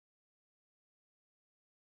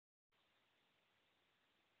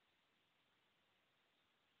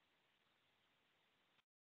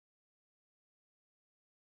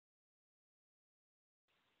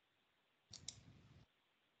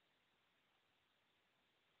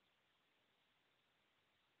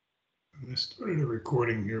I started a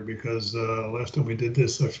recording here because last time we did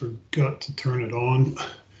this, I forgot to turn it on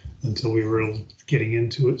until we were getting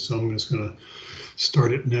into it. So I'm just going to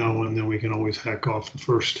start it now, and then we can always hack off the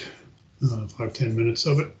first 5-10 minutes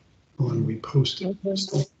of it when we post it. Okay.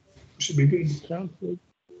 So should be good. Sounds good.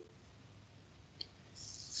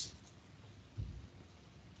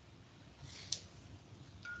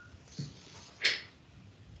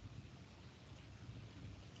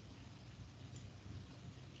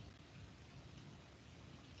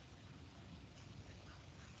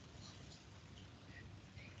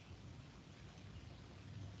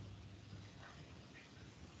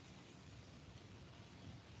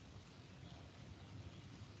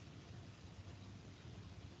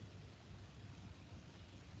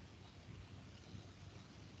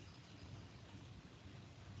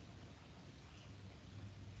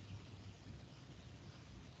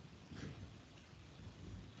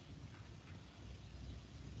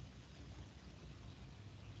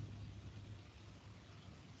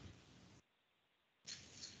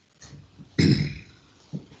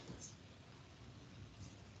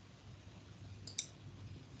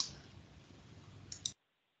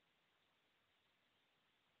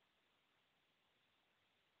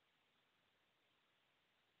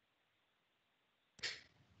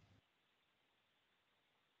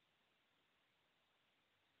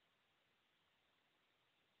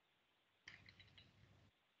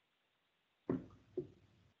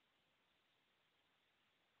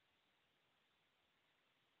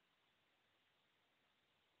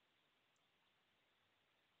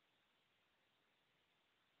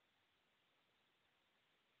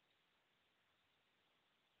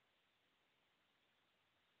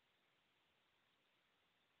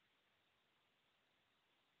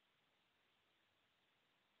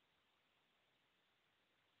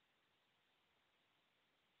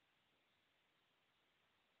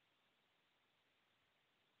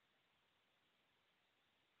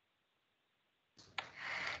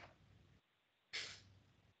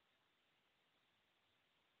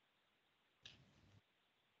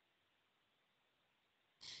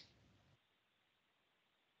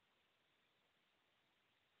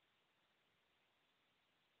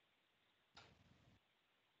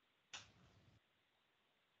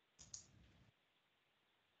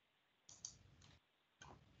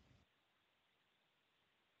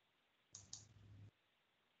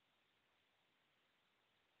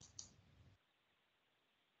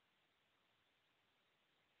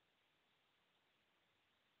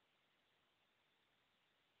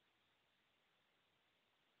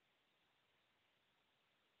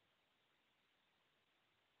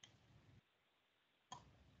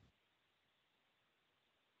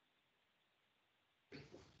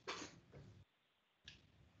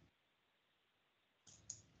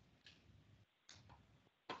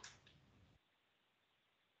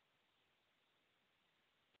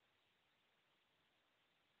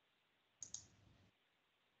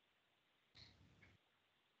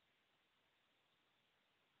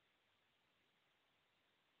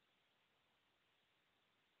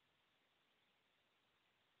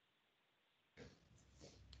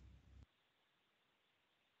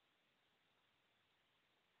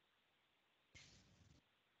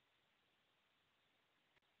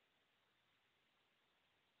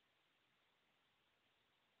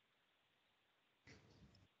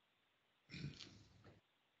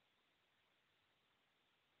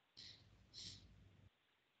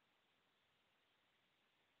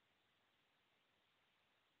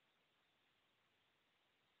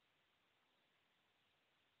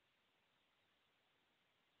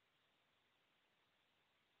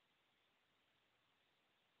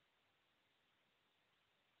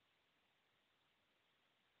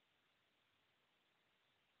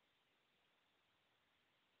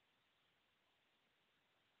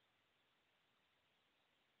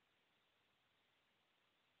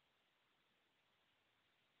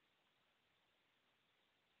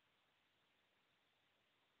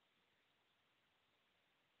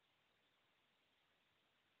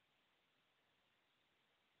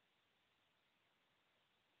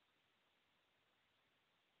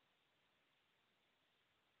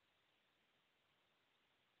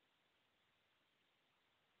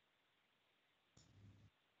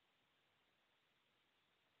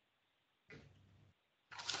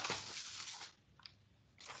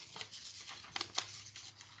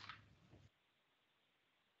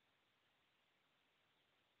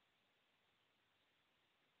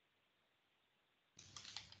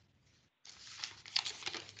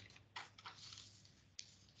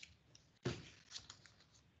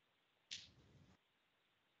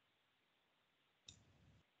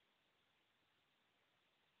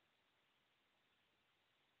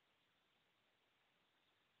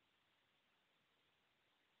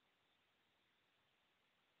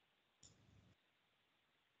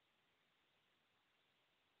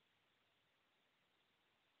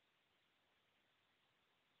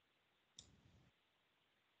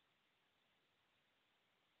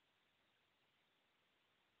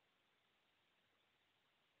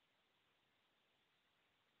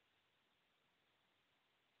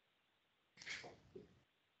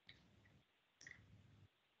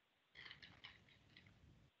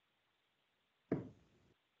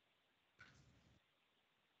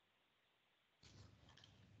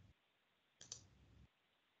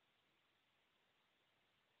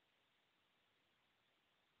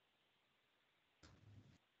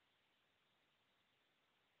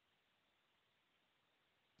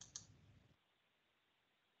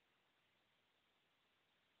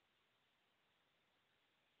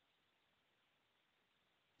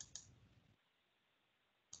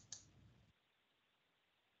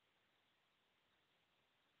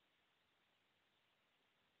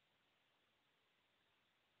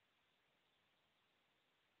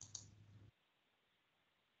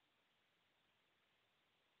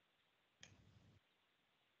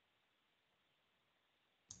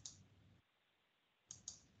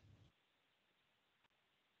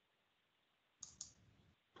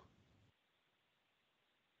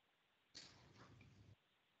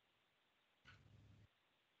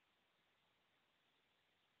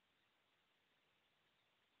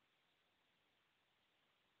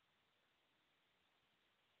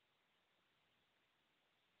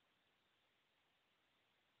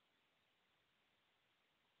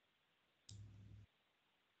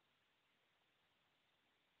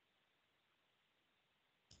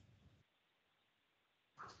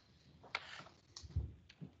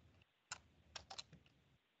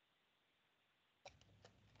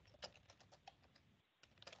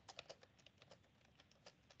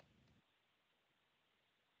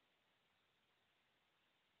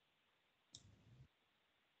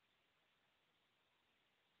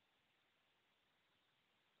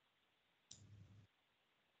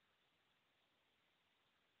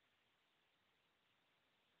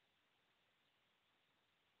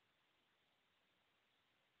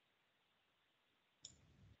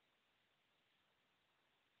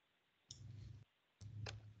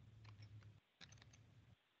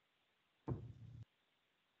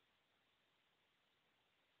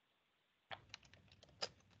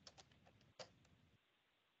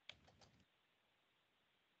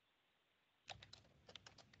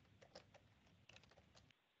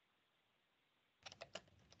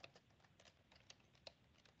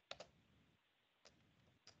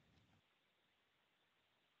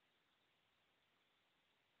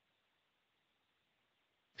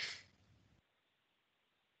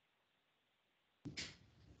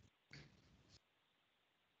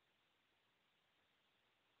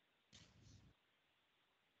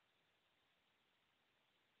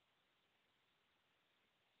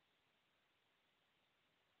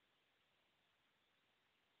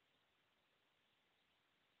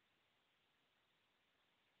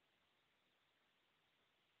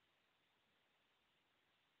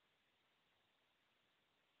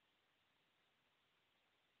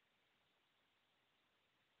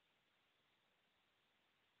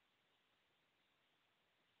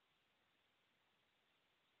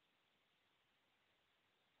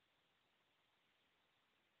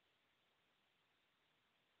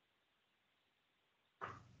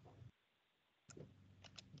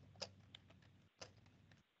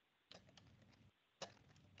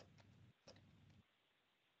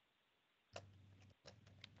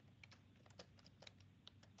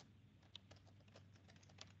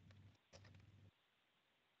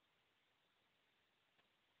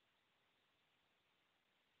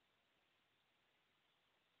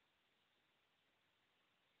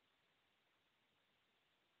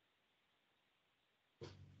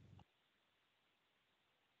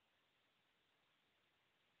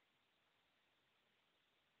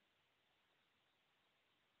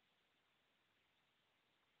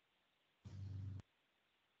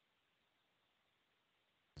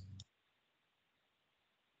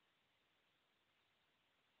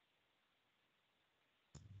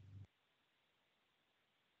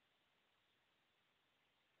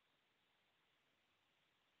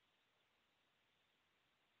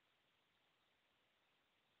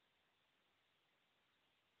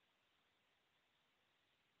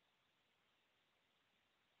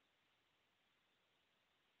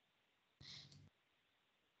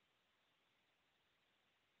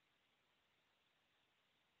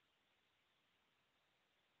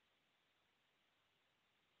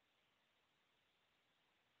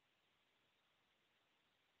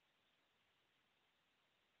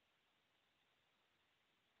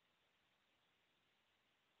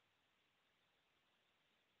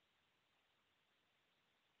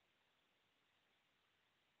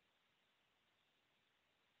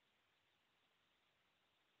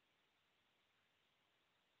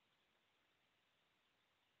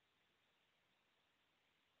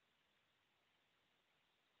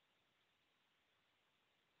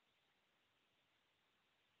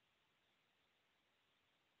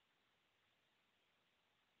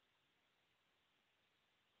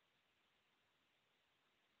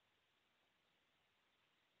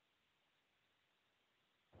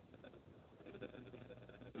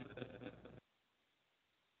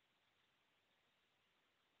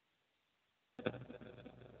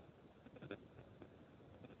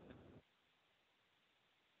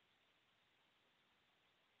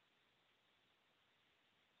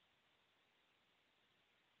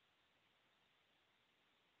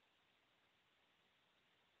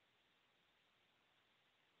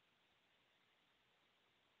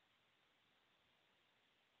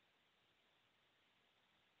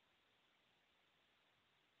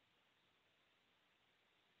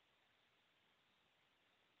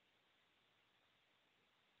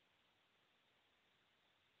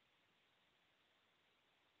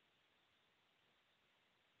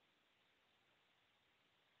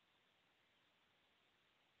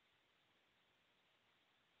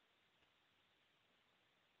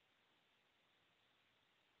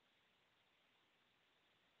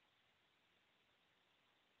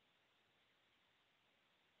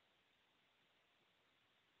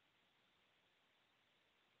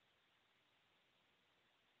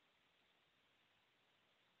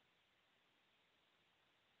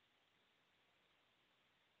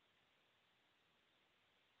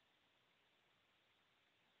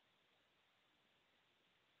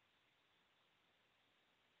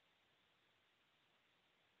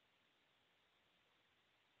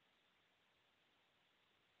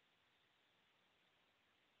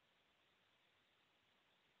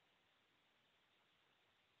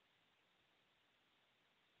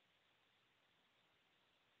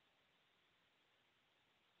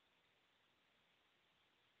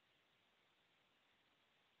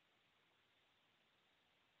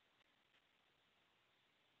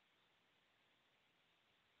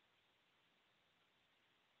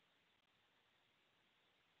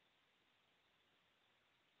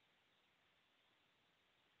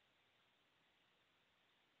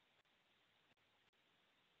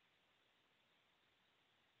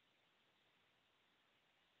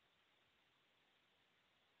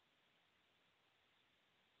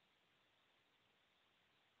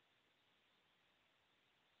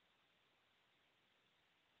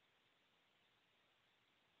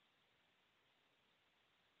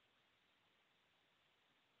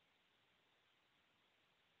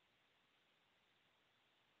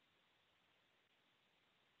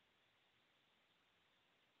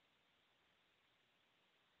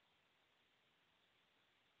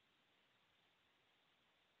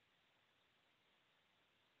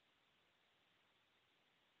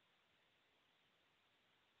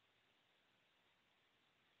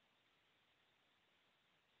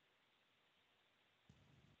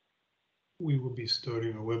 We will be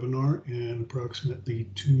starting our webinar in approximately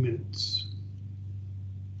 2 minutes.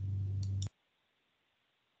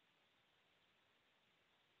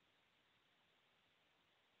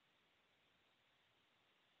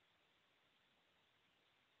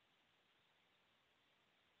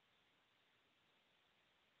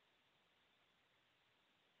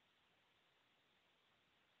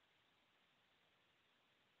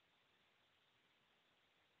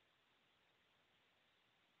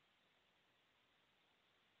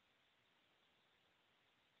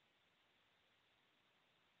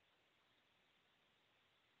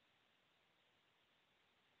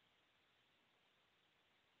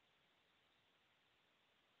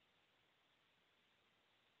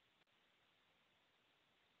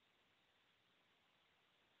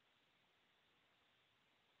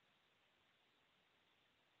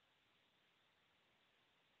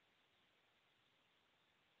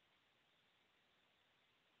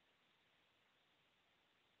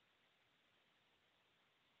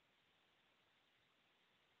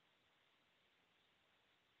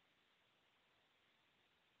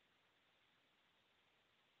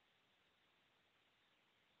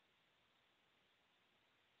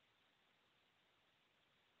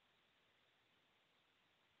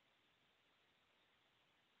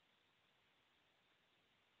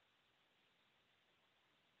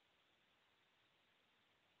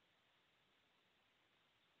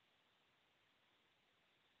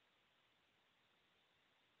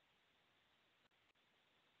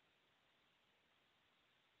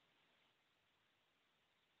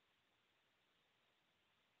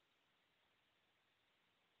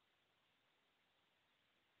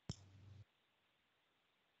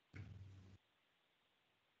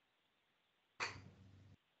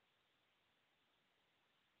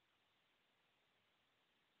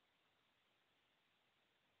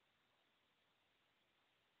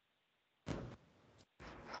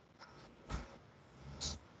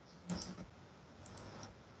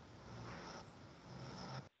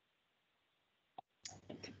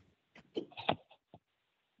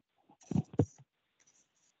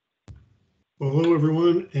 Well, hello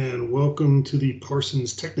everyone, and welcome to the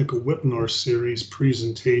Parsons Technical Webinar Series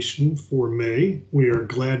presentation for May. We are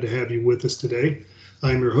glad to have you with us today.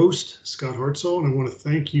 I'm your host, Scott Hartzell, and I want to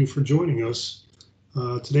thank you for joining us.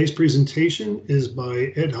 Today's presentation is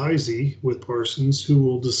by Ed Heisey with Parsons, who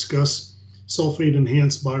will discuss sulfate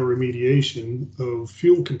enhanced bioremediation of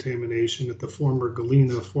fuel contamination at the former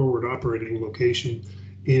Galena forward operating location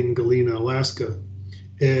in Galena, Alaska.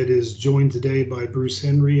 Ed is joined today by Bruce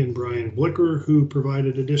Henry and Brian Blicker, who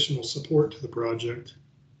provided additional support to the project.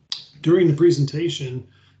 During the presentation,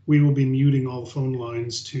 we will be muting all phone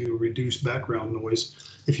lines to reduce background noise.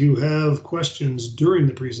 If you have questions during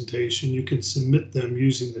the presentation, you can submit them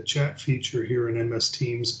using the chat feature here in MS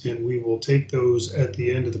Teams, and we will take those at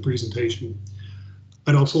the end of the presentation.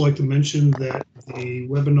 I'd also like to mention that the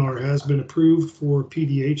webinar has been approved for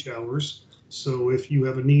PDH hours. So if you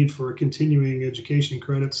have a need for continuing education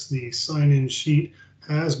credits, the sign-in sheet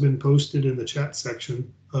has been posted in the chat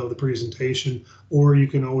section of the presentation, or you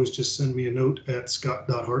can always just send me a note at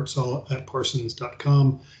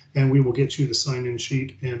scott.hartzell@parsons.com, and we will get you the sign-in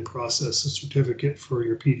sheet and process a certificate for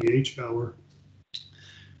your PDH hour.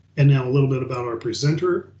 And now a little bit about our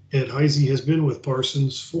presenter. Ed Heisey has been with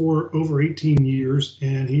Parsons for over 18 years,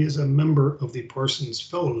 and he is a member of the Parsons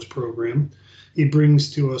Fellows Program. He brings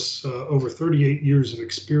to us over 38 years of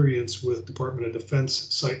experience with Department of Defense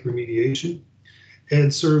site remediation.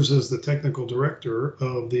 Ed serves as the technical director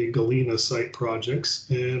of the Galena site projects,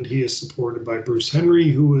 and he is supported by Bruce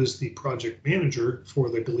Henry, who is the project manager for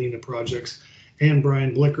the Galena projects, and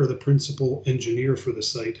Brian Blicker, the principal engineer for the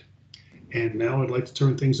site. And now I'd like to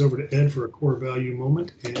turn things over to Ed for a core value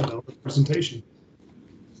moment and our presentation.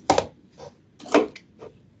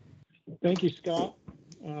 Thank you, Scott.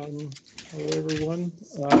 Hello, everyone.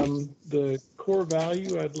 The core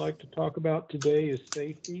value I'd like to talk about today is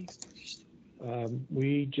safety.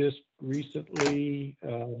 We just recently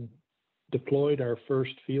deployed our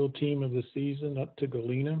first field team of the season up to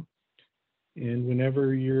Galena. And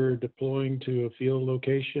whenever you're deploying to a field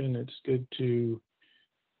location, it's good to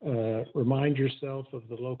remind yourself of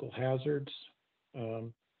the local hazards.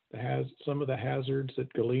 Some of the hazards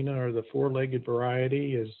at Galena are the four-legged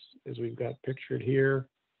variety, as we've got pictured here.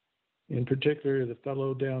 In particular, the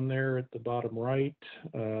fellow down there at the bottom right.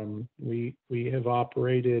 We have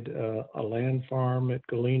operated a land farm at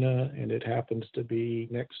Galena, and it happens to be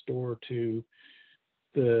next door to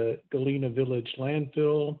the Galena Village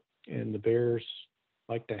landfill, and the bears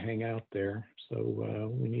like to hang out there.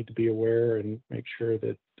 So we need to be aware and make sure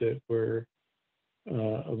that we're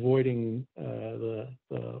avoiding the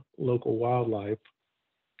local wildlife.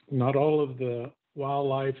 Not all of the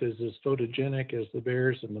wildlife is as photogenic as the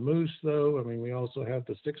bears and the moose, though. I mean, we also have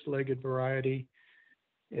the six-legged variety.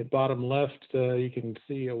 At bottom left, you can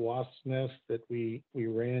see a wasp's nest that we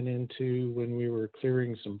ran into when we were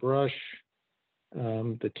clearing some brush.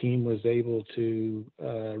 The team was able to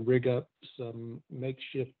rig up some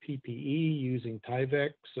makeshift PPE using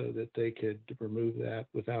Tyvek so that they could remove that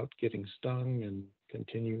without getting stung and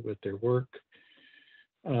continue with their work.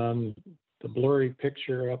 The blurry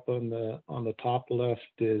picture up on the top left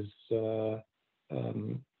is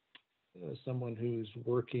someone who's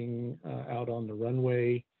working out on the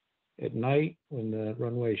runway at night when the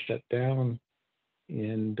runway shut down,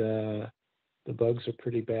 and the bugs are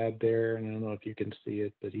pretty bad there. And I don't know if you can see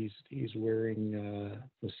it, but he's wearing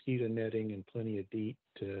mosquito netting and plenty of DEET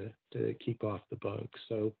to keep off the bugs.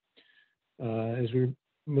 So as we're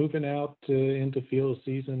moving out into field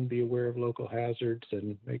season, be aware of local hazards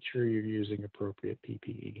and make sure you're using appropriate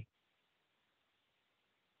PPE.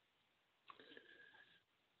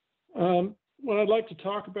 What I'd like to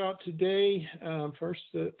talk about today,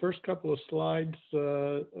 the first couple of slides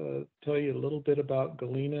tell you a little bit about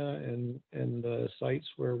Galena and the sites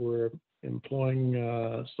where we're employing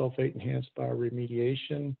sulfate enhanced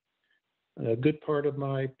bioremediation. A good part of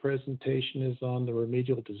my presentation is on the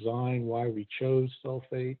remedial design, why we chose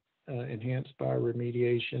sulfate enhanced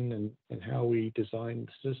bioremediation and how we designed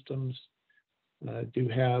the systems. I do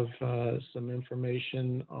have some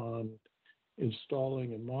information on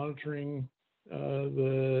installing and monitoring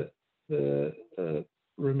the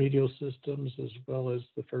remedial systems, as well as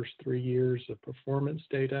the first 3 years of performance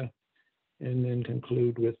data, and then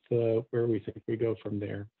conclude with where we think we go from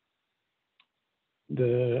there.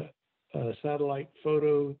 The satellite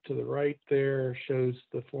photo to the right there shows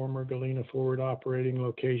the former Galena forward operating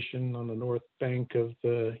location on the north bank of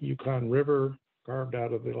the Yukon River, carved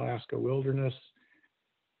out of the Alaska wilderness.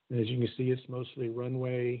 And as you can see, it's mostly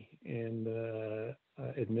runway, and the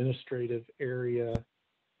administrative area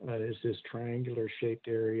is this triangular shaped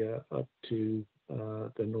area up to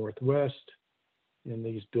the northwest. And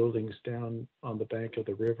these buildings down on the bank of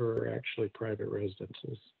the river are actually private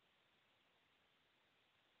residences.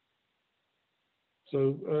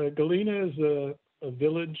 So Galena is a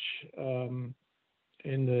village in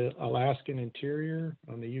the Alaskan interior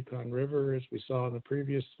on the Yukon River, as we saw in the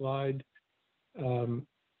previous slide.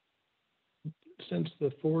 Since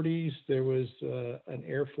the 40s, there was an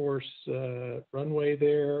Air Force runway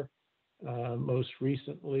there. Most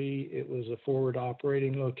recently, it was a forward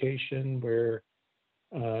operating location where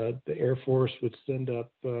the Air Force would send up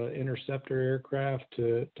interceptor aircraft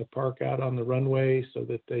to park out on the runway so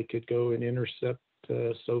that they could go and intercept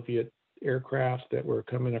Soviet aircraft that were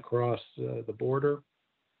coming across the border.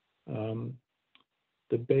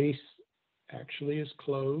 The base actually is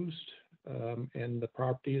closed, and the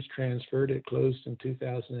property is transferred. It closed in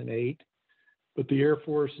 2008, but the Air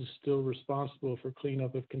Force is still responsible for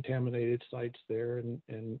cleanup of contaminated sites there,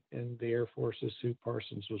 and the Air Force is who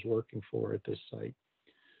Parsons was working for at this site.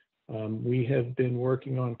 We have been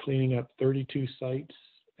working on cleaning up 32 sites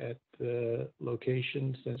at the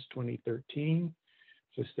location since 2013.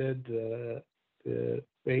 As I said, the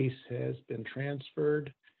base has been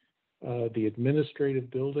transferred. The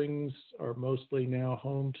administrative buildings are mostly now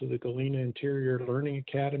home to the Galena Interior Learning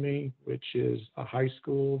Academy, which is a high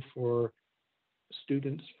school for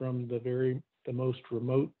students from the most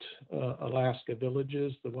remote Alaska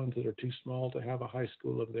villages, the ones that are too small to have a high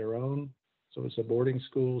school of their own. So it's a boarding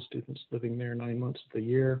school, students living there 9 months of the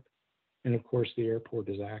year. And of course, the airport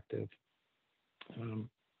is active.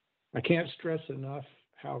 I can't stress enough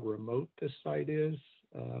how remote this site is.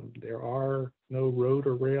 There are no road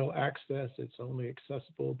or rail access. It's only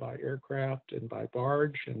accessible by aircraft and by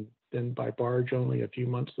barge, and then by barge only a few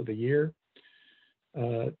months of the year.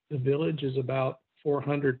 The village is about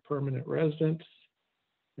 400 permanent residents.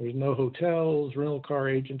 There's no hotels, rental car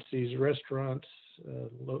agencies, restaurants.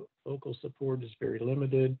 Local support is very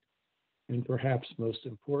limited. And perhaps most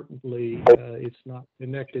importantly, it's not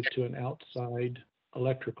connected to an outside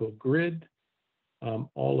electrical grid.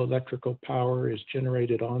 All electrical power is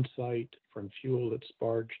generated on site from fuel that's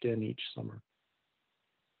barged in each summer.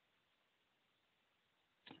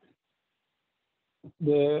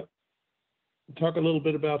 Talk a little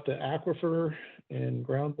bit about the aquifer and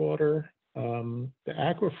groundwater. The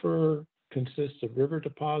aquifer consists of river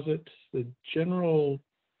deposits. The general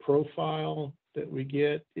profile that we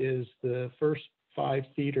get is the first 5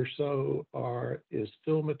 feet or so is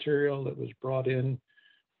fill material that was brought in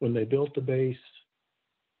when they built the base.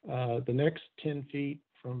 The next 10 feet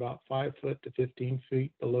from about 5 foot to 15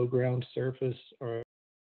 feet below ground surface are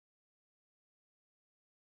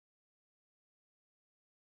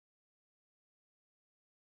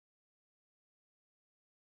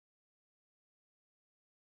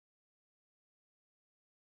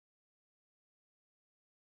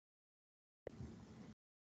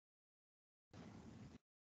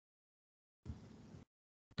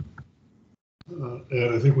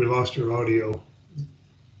Ed, I think we lost your audio.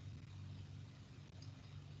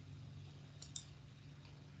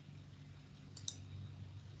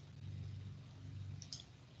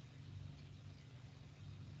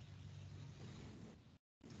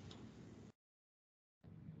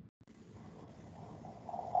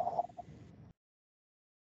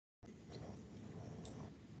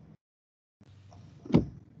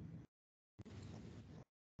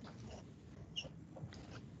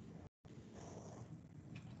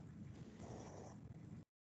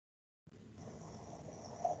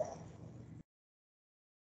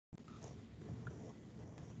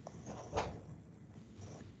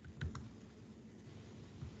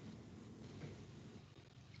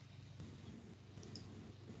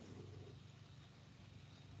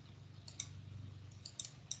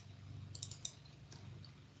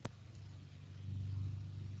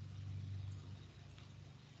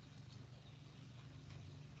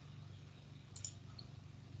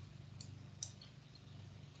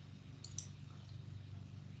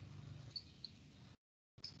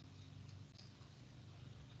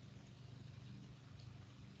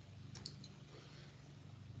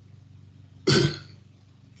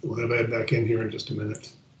 We'll have Ed back in here in just a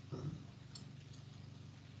minute.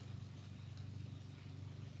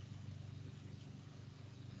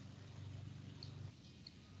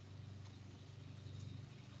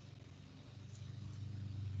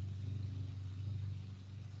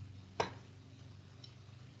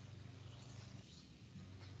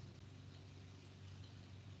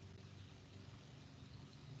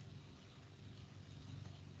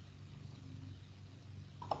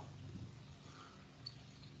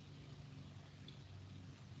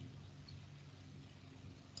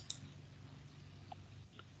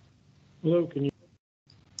 Hello, can you?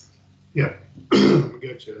 Yeah, we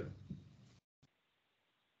got you.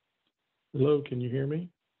 Hello, can you hear me?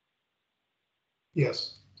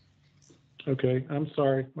 Yes. Okay, I'm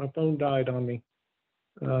sorry. My phone died on me.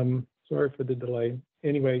 Sorry for the delay.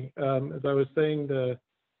 Anyway, as I was saying, the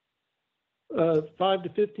 5 to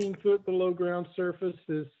 15 foot below ground surface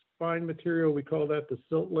is fine material. We call that the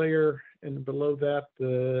silt layer. And below that,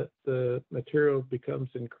 the material becomes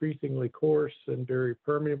increasingly coarse and very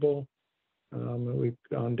permeable. We've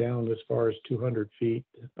gone down as far as 200 feet.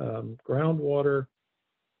 Groundwater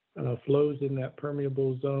flows in that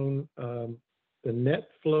permeable zone. The net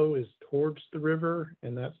flow is towards the river,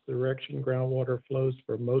 and that's the direction groundwater flows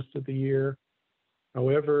for most of the year.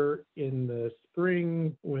 However, in the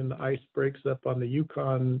spring, when the ice breaks up on the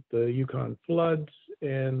Yukon floods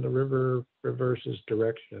and the river reverses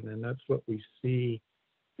direction. And that's what we see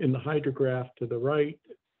in the hydrograph to the right.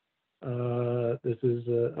 This is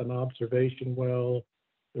an observation well.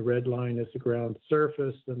 The red line is the ground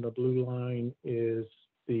surface, and the blue line is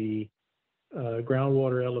the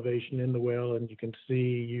groundwater elevation in the well. And you can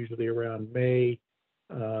see usually around May,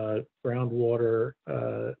 groundwater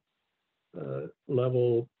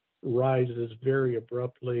level rises very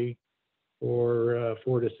abruptly for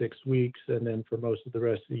 4 to 6 weeks, and then for most of the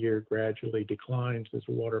rest of the year gradually declines as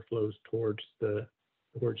water flows towards the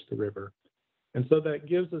river. And so that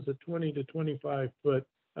gives us a 20 to 25 foot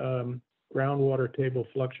groundwater table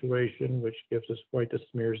fluctuation, which gives us quite a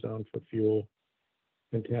smear zone for fuel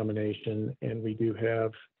contamination. And we do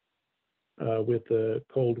have, with the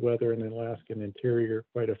cold weather in the Alaskan interior,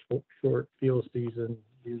 quite a short fuel season,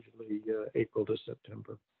 usually April to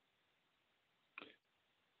September.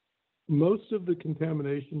 Most of the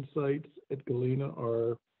contamination sites at Galena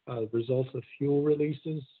are results of fuel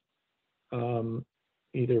releases,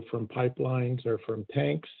 either from pipelines or from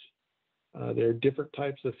tanks. There are different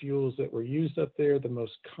types of fuels that were used up there. The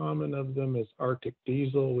most common of them is Arctic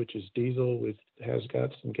diesel, which is diesel has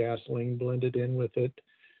got some gasoline blended in with it.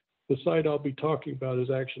 The site I'll be talking about is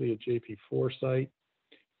actually a JP4 site.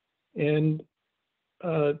 And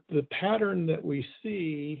the pattern that we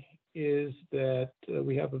see is that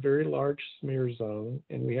we have a very large smear zone,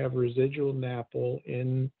 and we have residual NAPL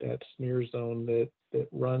in that smear zone that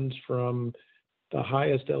runs from the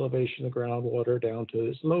highest elevation of groundwater down to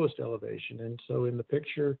its lowest elevation. And so in the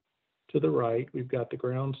picture to the right, we've got the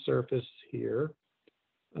ground surface here.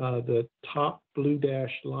 The top blue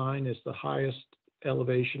dashed line is the highest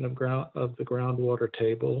elevation of the groundwater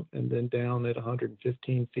table, and then down at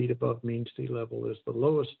 115 feet above mean sea level is the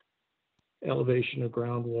lowest elevation of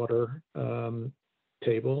groundwater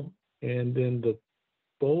table. And then the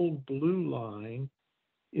bold blue line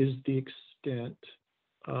is the extent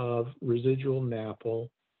of residual NAPL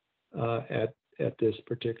at this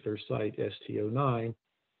particular site, ST09.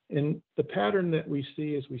 And the pattern that we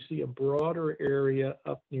see is we see a broader area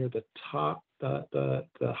up near the top, the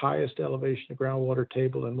highest elevation of groundwater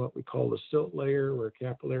table in what we call the silt layer, where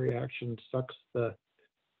capillary action sucks the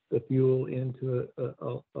fuel into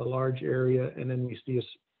a large area. And then we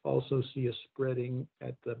also see a spreading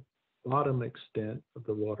at the bottom extent of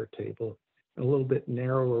the water table, a little bit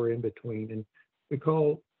narrower in between. And we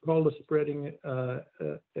call the spreading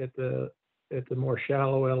at the more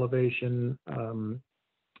shallow elevation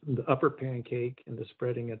the upper pancake, and the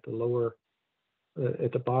spreading at the lower,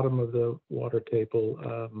 at the bottom of the water table,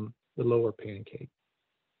 the lower pancake.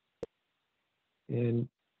 And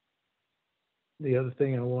the other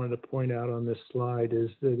thing I wanted to point out on this slide is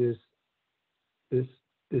that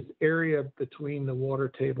this area between the water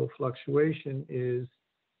table fluctuation is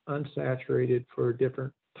unsaturated for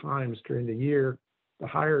different times during the year. The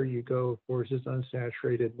higher you go, of course, it's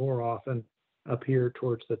unsaturated more often up here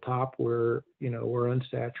towards the top, where, we're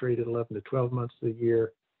unsaturated 11 to 12 months of the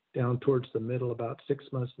year, down towards the middle about 6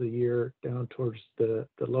 months of the year, down towards the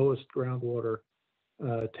lowest groundwater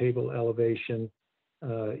table elevation.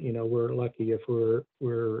 We're lucky if we're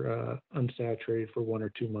unsaturated for 1 or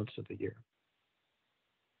 2 months of the year.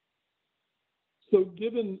 So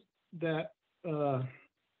given that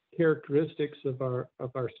characteristics of our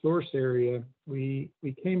source area, we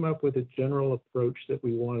came up with a general approach that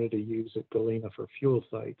we wanted to use at Galena for fuel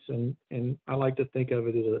sites, and I like to think of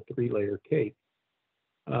it as a 3-layer cake.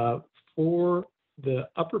 For the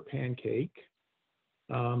upper pancake,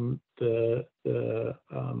 the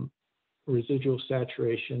residual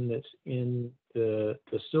saturation that's in the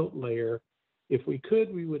silt layer, if we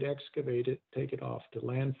could, we would excavate it, take it off to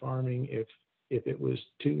land farming. If it was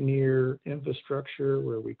too near infrastructure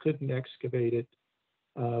where we couldn't excavate it,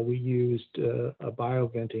 we used a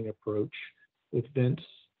bioventing approach with vents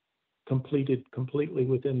completed completely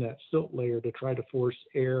within that silt layer to try to force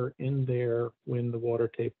air in there when the water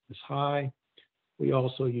table is high. We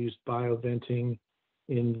also used bioventing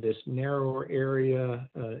in this narrower area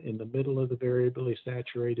in the middle of the variably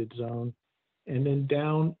saturated zone. And then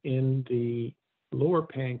down in the lower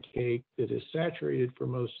pancake that is saturated for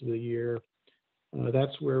most of the year,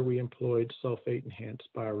 that's where we employed sulfate enhanced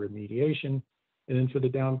bioremediation. And then for the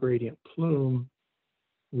down gradient plume,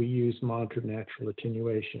 we used monitored natural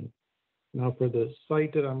attenuation. Now for the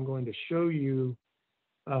site that I'm going to show you,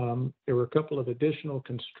 there were a couple of additional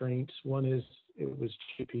constraints. One is it was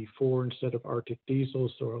GP4 instead of Arctic diesel,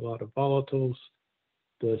 so a lot of volatiles.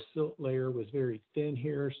 The silt layer was very thin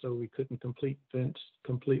here, so we couldn't complete vents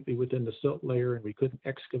completely within the silt layer, and we couldn't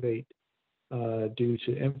excavate due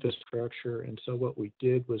to infrastructure. And so what we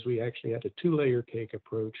did was we actually had a 2-layer cake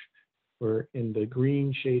approach, where in the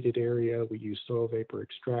green shaded area, we used soil vapor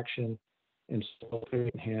extraction and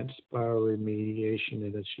sulfate enhanced bioremediation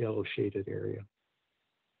in this yellow shaded area.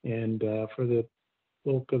 And for the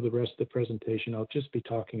bulk of the rest of the presentation, I'll just be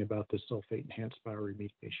talking about the sulfate enhanced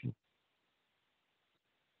bioremediation.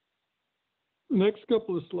 Next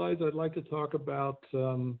couple of slides, I'd like to talk about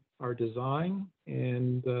our design,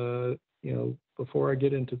 and before I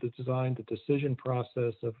get into the design, the decision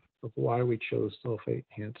process of why we chose sulfate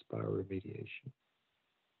enhanced bioremediation.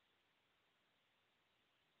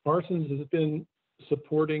 Parsons has been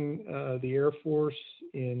supporting the Air Force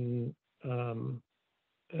in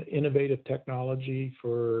innovative technology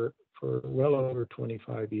for well over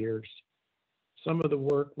 25 years. Some of the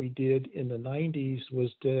work we did in the 90s was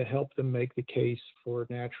to help them make the case for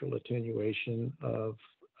natural attenuation of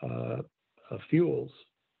fuels.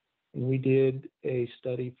 And we did a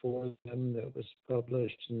study for them that was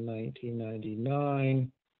published in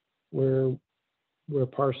 1999, where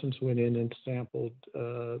Parsons went in and sampled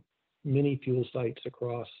many fuel sites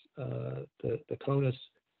across the CONUS,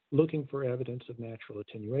 looking for evidence of natural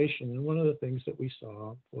attenuation. And one of the things that we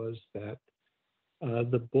saw was that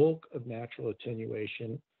the bulk of natural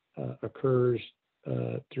attenuation occurs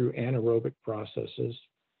through anaerobic processes,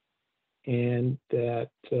 and that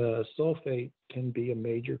sulfate can be a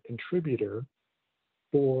major contributor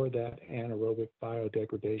for that anaerobic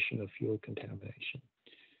biodegradation of fuel contamination.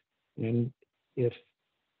 And if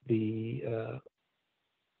the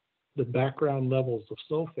background levels of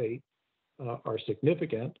sulfate are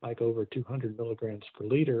significant, like over 200 milligrams per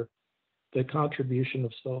liter, the contribution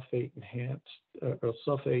of sulfate enhanced or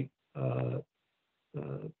sulfate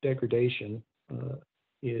degradation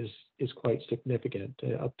is quite significant.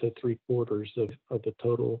 Up to 3/4 of the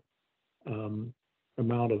total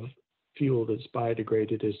amount of fuel that's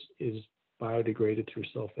biodegraded is biodegraded through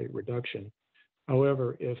sulfate reduction.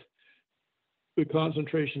 However, if the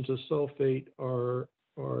concentrations of sulfate are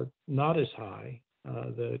not as high,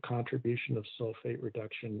 the contribution of sulfate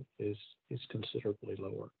reduction is considerably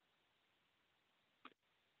lower.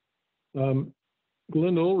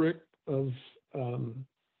 Glenn Ulrich of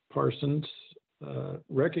Parsons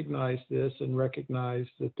recognized this and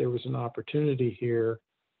recognized that there was an opportunity here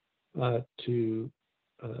to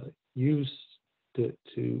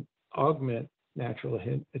augment natural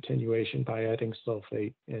attenuation by adding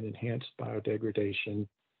sulfate and enhance biodegradation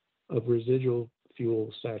of residual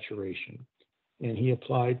fuel saturation. And he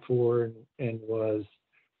applied for and was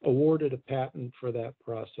awarded a patent for that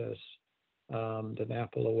process, the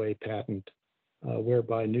NAPLOA patent,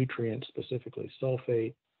 whereby nutrients, specifically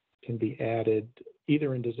sulfate, can be added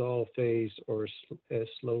either in dissolved phase or as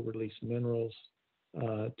slow release minerals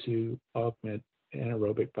to augment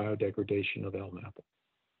anaerobic biodegradation of L-MAPL.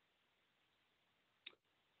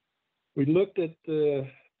 We looked at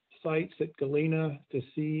the sites at Galena to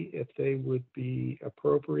see if they would be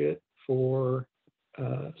appropriate for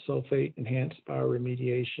sulfate enhanced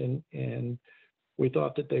bioremediation, and we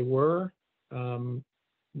thought that they were.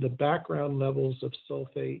 The background levels of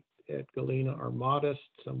sulfate at Galena are modest,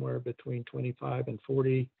 somewhere between 25 and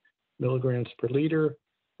 40 milligrams per liter.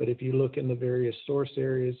 But if you look in the various source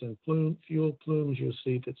areas and fuel plumes, you'll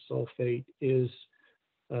see that sulfate is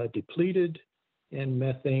depleted and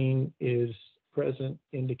methane is present,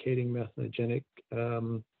 indicating methanogenic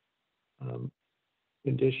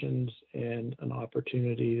conditions and an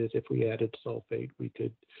opportunity that if we added sulfate, we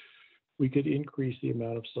could increase the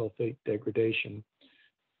amount of sulfate degradation.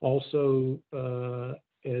 Also,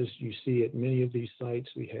 as you see at many of these sites,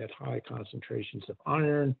 we had high concentrations of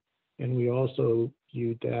iron, and we also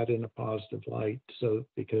viewed that in a positive light. So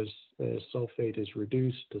because sulfate is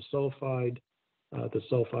reduced to sulfide, the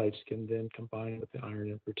sulfides can then combine with the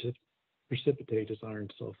iron and precipitate as iron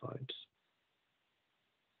sulfides.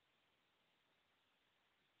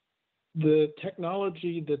 The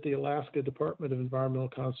technology that the Alaska Department of Environmental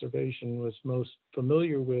Conservation was most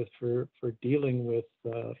familiar with for dealing with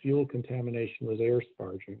fuel contamination was air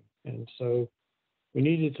sparging. And so we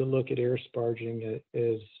needed to look at air sparging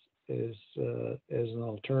as an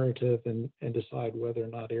alternative and decide whether or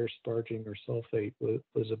not air sparging or sulfate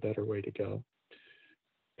was a better way to go.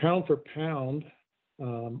 Pound for pound,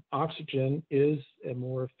 oxygen is a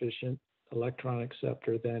more efficient electron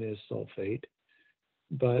acceptor than is sulfate.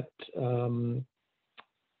 But the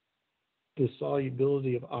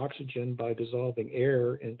solubility of oxygen by dissolving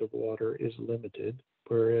air into water is limited,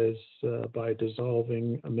 whereas by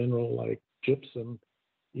dissolving a mineral like gypsum,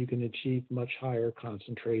 you can achieve much higher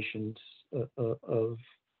concentrations of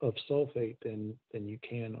sulfate than you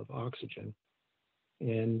can of oxygen.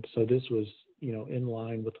 And so this was, in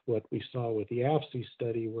line with what we saw with the AFC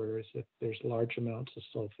study, whereas if there's large amounts of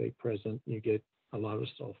sulfate present, you get a lot of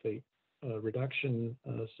sulfate reduction,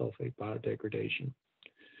 sulfate biodegradation.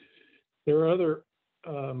 There are other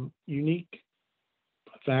unique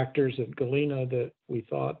factors at Galena that we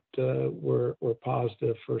thought were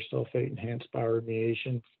positive for sulfate enhanced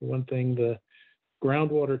bioremediation. For one thing, the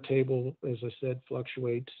groundwater table, as I said,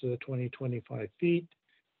 fluctuates 20-25 feet.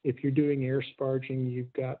 If you're doing air sparging,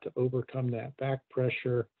 you've got to overcome that back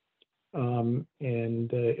pressure. And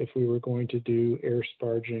if we were going to do air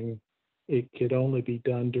sparging, it could only be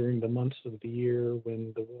done during the months of the year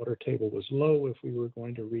when the water table was low if we were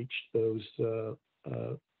going to reach those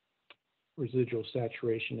residual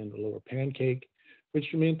saturation in the lower pancake,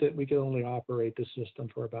 which meant that we could only operate the system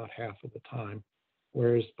for about half of the time.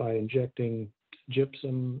 Whereas by injecting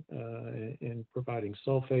gypsum and providing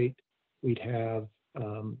sulfate, we'd have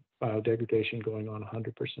biodegradation going on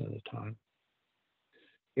 100% of the time.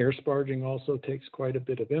 Air sparging also takes quite a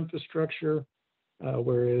bit of infrastructure.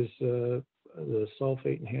 Whereas the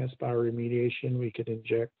sulfate enhanced bioremediation, we could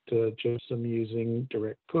inject gypsum using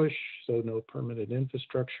direct push, so no permanent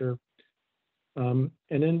infrastructure. And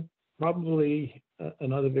then probably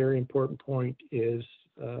another very important point is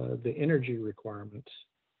the energy requirements.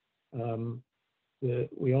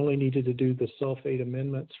 We only needed to do the sulfate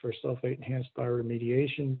amendments for sulfate enhanced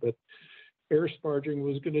bioremediation, but air sparging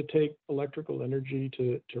was going to take electrical energy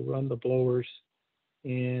to run the blowers.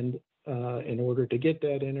 And in order to get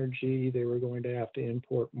that energy, they were going to have to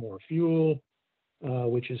import more fuel,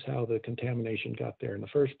 which is how the contamination got there in the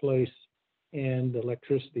first place. And the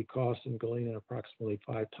electricity costs in Galena approximately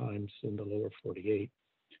 5 times in the lower 48.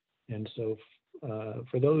 And so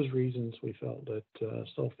for those reasons, we felt that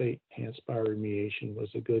sulfate enhanced bioremediation was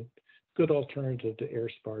a good alternative to air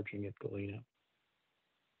sparging at Galena.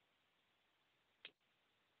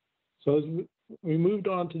 So as we moved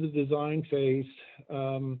on to the design phase,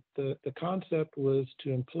 the concept was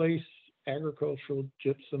to emplace agricultural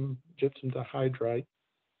gypsum dihydrite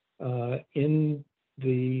in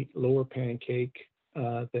the lower pancake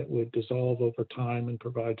that would dissolve over time and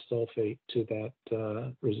provide sulfate to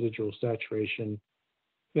that residual saturation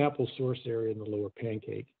NAPL source area in the lower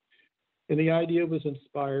pancake. And the idea was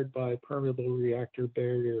inspired by permeable reactor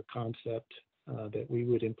barrier concept that we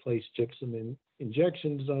would emplace gypsum in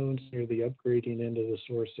injection zones near the upgrading end of the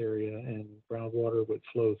source area, and groundwater would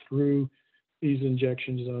flow through these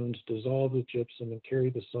injection zones, dissolve the gypsum, and carry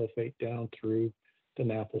the sulfate down through the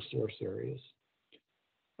NAPL source areas.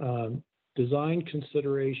 Design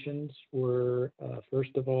considerations were,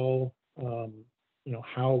 first of all,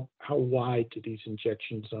 how wide do these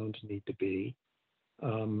injection zones need to be?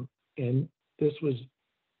 And this was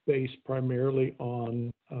based primarily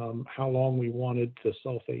on how long we wanted the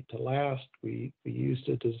sulfate to last. We used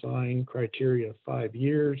a design criteria of 5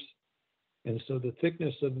 years. And so the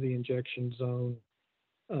thickness of the injection zone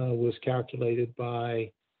was calculated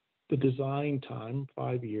by the design time,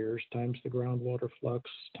 5 years, times the groundwater flux,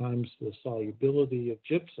 times the solubility of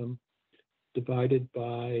gypsum, divided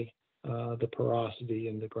by the porosity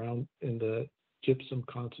in the gypsum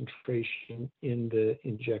concentration in the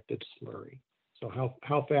injected slurry. So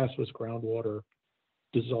how fast was groundwater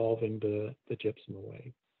dissolving the gypsum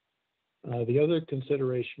away? The other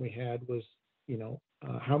consideration we had was,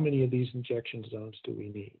 how many of these injection zones do we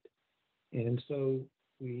need? And so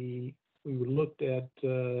we looked at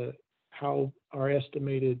how our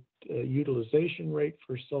estimated utilization rate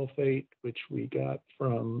for sulfate, which we got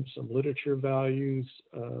from some literature values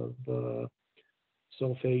of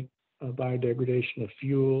sulfate biodegradation of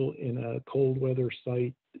fuel in a cold weather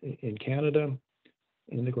site in Canada,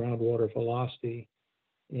 and the groundwater velocity.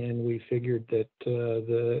 And we figured that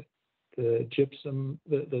the gypsum,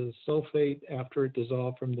 the sulfate, after it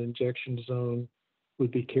dissolved from the injection zone,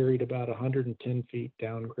 would be carried about 110 feet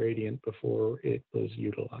down gradient before it was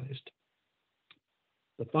utilized.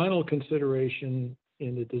 The final consideration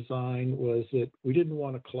in the design was that we didn't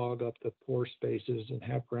want to clog up the pore spaces and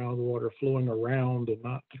have groundwater flowing around and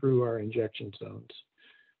not through our injection zones.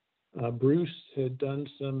 Bruce had done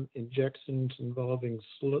some injections involving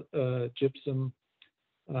gypsum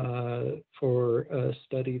for a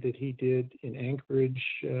study that he did in Anchorage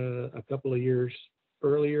a couple of years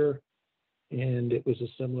earlier, and it was a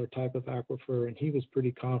similar type of aquifer, and he was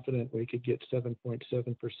pretty confident we could get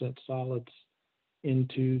 7.7% solids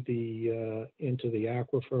into the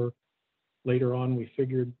aquifer. Later on, we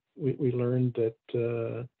learned that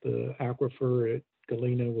the aquifer at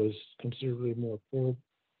Galena was considerably more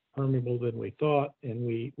permeable than we thought, and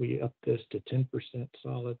we upped this to 10%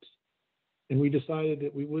 solids. And we decided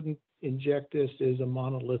that we wouldn't inject this as a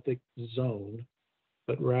monolithic zone,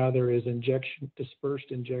 but rather as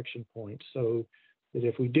dispersed injection points, so that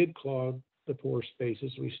if we did clog the pore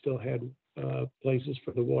spaces, we still had places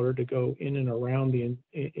for the water to go in and around the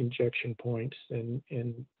injection points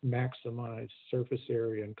and maximize surface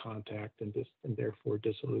area and contact and therefore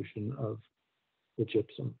dissolution of the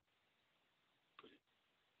gypsum.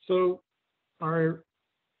 So our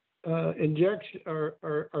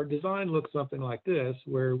design looks something like this,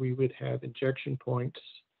 where we would have injection points,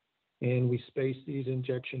 and we space these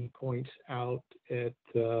injection points out at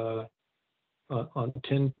on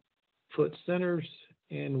 10-foot centers,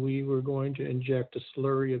 and we were going to inject a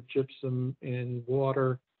slurry of gypsum and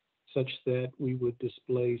water such that we would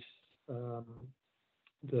displace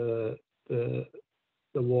the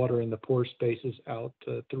water in the pore spaces out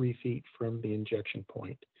 3 feet from the injection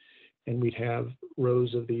point. And we'd have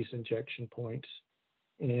rows of these injection points.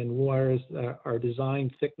 And whereas our design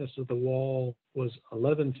thickness of the wall was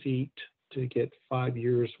 11 feet to get 5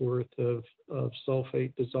 years worth of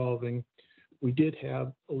sulfate dissolving, we did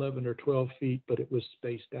have 11 or 12 feet, but it was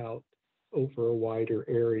spaced out over a wider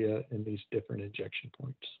area in these different injection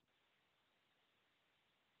points.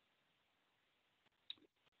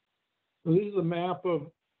 So this is a map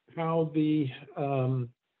of how the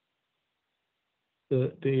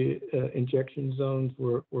injection zones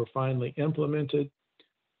were finally implemented.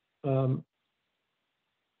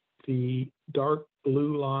 The dark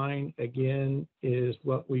blue line, again, is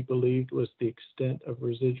what we believed was the extent of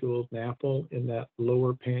residual NAPL in that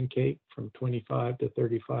lower pancake from 25 to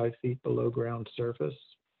 35 feet below ground surface.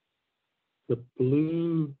 The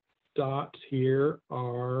blue dots here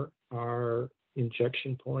are our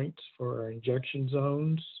injection points for our injection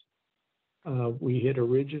zones. We had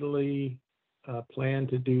originally plan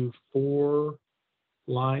to do 4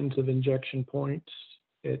 lines of injection points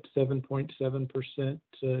at 7.7%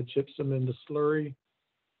 gypsum in the slurry.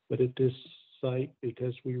 But at this site,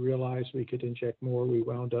 because we realized we could inject more, we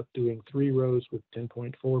wound up doing 3 rows with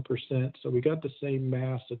 10.4%. So we got the same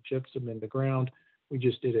mass of gypsum in the ground. We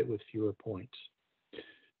just did it with fewer points.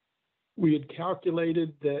 We had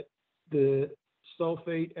calculated that the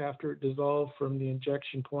sulfate, after it dissolved from the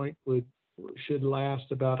injection point, should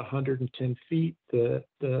last about 110 feet.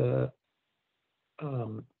 The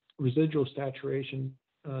residual saturation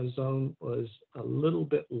zone was a little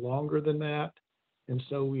bit longer than that. And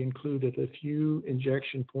so we included a few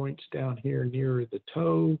injection points down here near the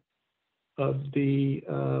toe of the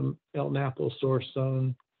El Napo source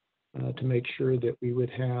zone to make sure that we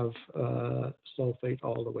would have sulfate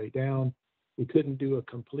all the way down. We couldn't do a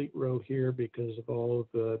complete row here because of all of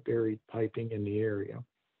the buried piping in the area.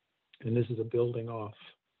 And this is a building off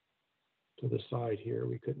to the side here.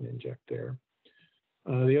 We couldn't inject there.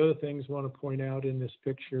 The other things I want to point out in this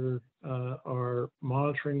picture are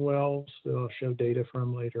monitoring wells that I'll show data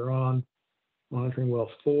from later on. Monitoring well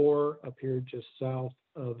 4 up here just south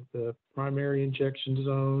of the primary injection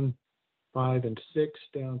zone, 5 and 6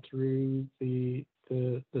 down through the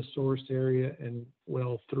source area, and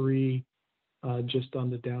well 3 just on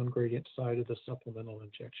the down gradient side of the supplemental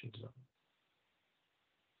injection zone.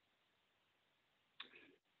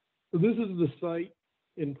 So this is the site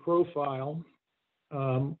in profile.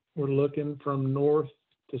 We're looking from north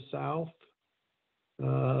to south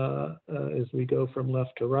as we go from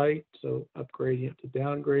left to right, so up gradient to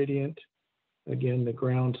down gradient. Again, the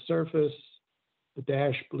ground surface, the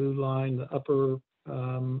dashed blue line, the upper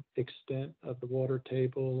extent of the water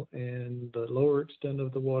table and the lower extent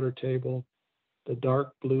of the water table. The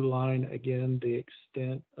dark blue line, again, the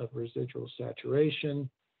extent of residual saturation.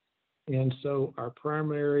 And so our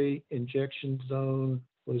primary injection zone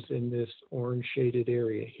was in this orange shaded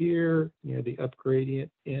area here near the up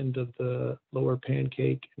gradient end of the lower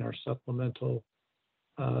pancake, and our supplemental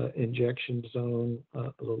injection zone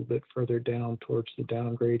a little bit further down towards the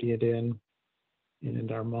down gradient end, and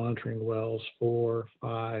in our monitoring wells 4,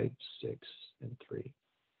 5, 6, and 3.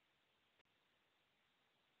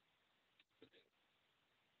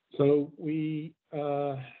 So we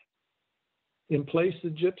emplaced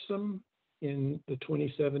the gypsum in the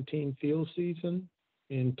 2017 field season.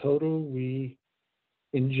 In total, we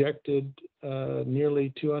injected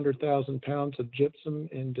nearly 200,000 pounds of gypsum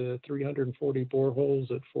into 340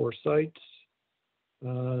 boreholes at 4 sites.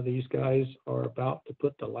 These guys are about to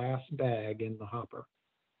put the last bag in the hopper.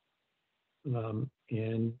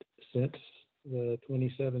 And since the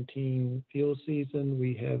 2017 field season,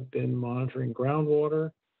 we have been monitoring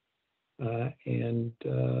groundwater, and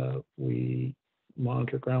we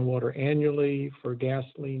monitor groundwater annually for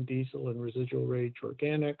gasoline, diesel, and residual range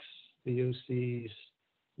organics, VOCs,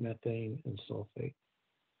 methane, and sulfate.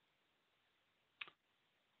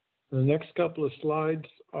 The next couple of slides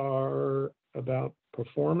are about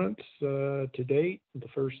performance to date, the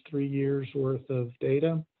first 3 years worth of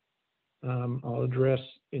data. I'll address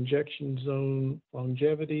injection zone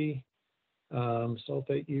longevity,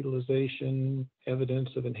 sulfate utilization, evidence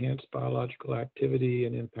of enhanced biological activity,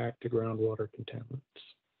 and impact to groundwater contaminants.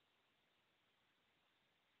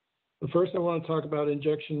 But first, I want to talk about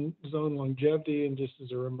injection zone longevity, and just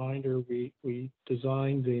as a reminder, we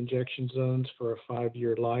designed the injection zones for a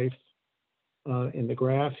 5-year life. In the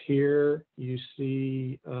graph here, you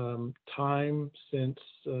see time since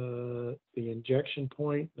the injection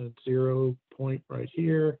point, the 0 point right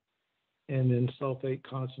here, and then sulfate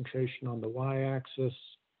concentration on the y-axis.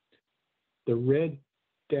 The red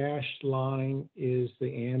dashed line is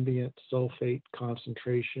the ambient sulfate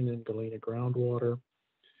concentration in Galena groundwater.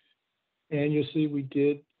 And you'll see we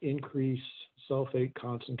did increase sulfate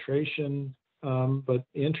concentration, but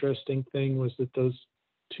the interesting thing was that those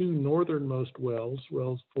 2 northernmost wells,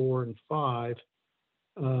 wells 4 and 5,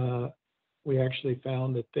 we actually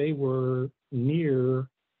found that they were near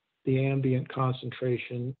the ambient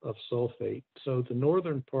concentration of sulfate. So the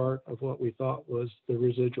northern part of what we thought was the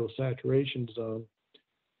residual saturation zone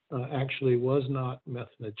actually was not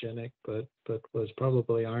methanogenic, but was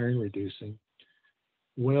probably iron reducing.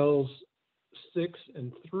 Wells 6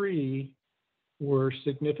 and 3 were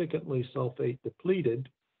significantly sulfate depleted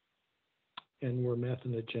and were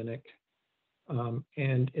methanogenic.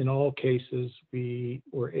 And in all cases, we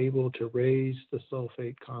were able to raise the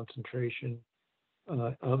sulfate concentration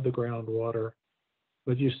of the groundwater.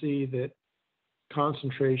 But you see that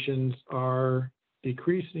concentrations are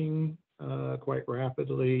decreasing quite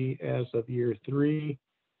rapidly as of year 3.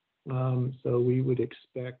 So we would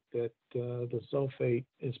expect that the sulfate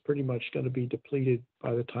is pretty much going to be depleted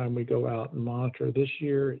by the time we go out and monitor this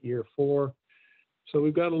year, year 4. So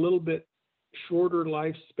we've got a little bit shorter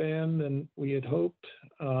lifespan than we had hoped.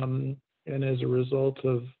 And as a result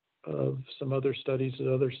of some other studies at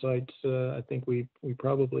other sites, I think we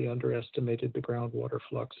probably underestimated the groundwater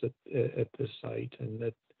flux at this site, and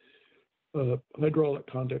that hydraulic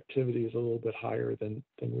conductivity is a little bit higher than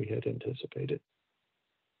we had anticipated.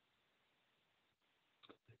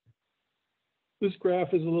 This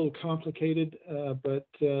graph is a little complicated, but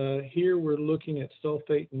here we're looking at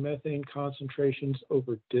sulfate and methane concentrations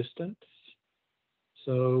over distance.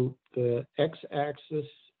 So the x-axis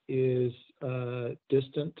is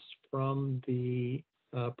distance from the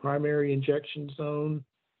primary injection zone.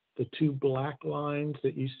 The 2 black lines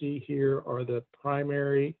that you see here are the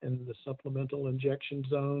primary and the supplemental injection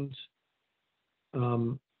zones.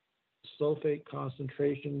 Sulfate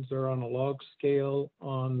concentrations are on a log scale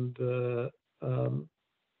on the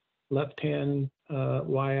left-hand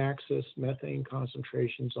y-axis, methane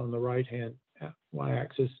concentrations on the right-hand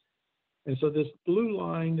y-axis. And so this blue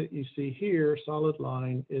line that you see here, solid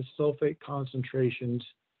line, is sulfate concentrations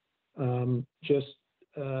just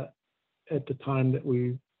at the time that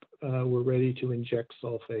we were ready to inject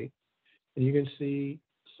sulfate. And you can see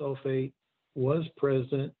sulfate was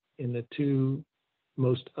present in the 2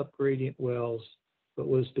 most upgradient wells, but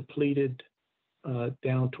was depleted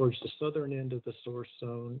down towards the southern end of the source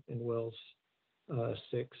zone in wells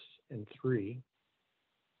 6 and 3.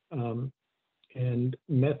 And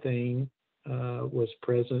methane was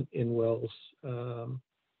present in wells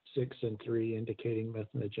 6 and 3, indicating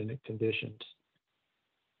methanogenic conditions.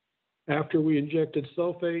 After we injected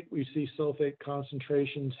sulfate, we see sulfate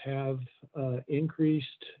concentrations have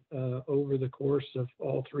increased over the course of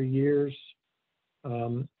all 3 years.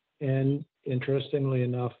 And interestingly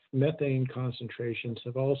enough, methane concentrations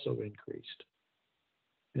have also increased.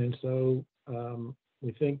 And so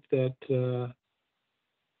we think that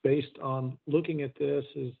based on looking at this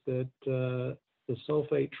is that the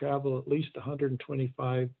sulfate traveled at least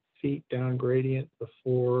 125 feet down gradient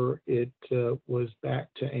before it was back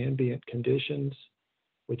to ambient conditions,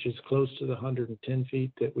 which is close to the 110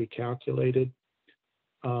 feet that we calculated.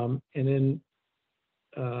 And then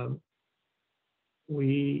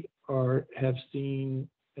we have seen,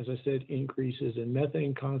 as I said, increases in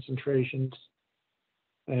methane concentrations.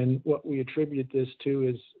 And what we attribute this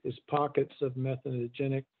to is pockets of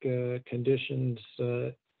methanogenic conditions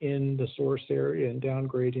in the source area and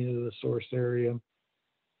downgrading of the source area.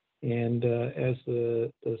 And as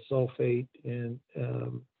the sulfate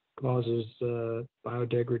causes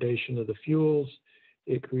biodegradation of the fuels,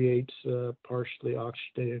 it creates partially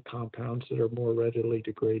oxidated compounds that are more readily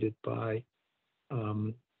degraded by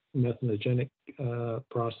methanogenic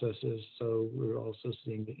processes. So we're also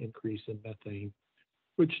seeing the increase in methane,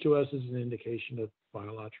 which to us is an indication of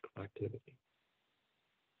biological activity.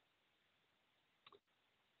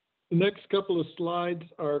 The next couple of slides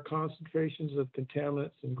are concentrations of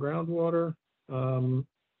contaminants in groundwater.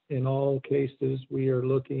 In all cases, we are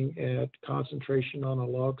looking at concentration on a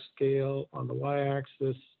log scale on the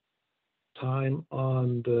y-axis, time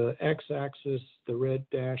on the x-axis. The red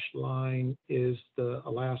dashed line is the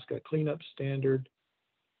Alaska cleanup standard.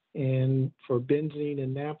 And for benzene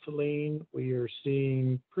and naphthalene, we are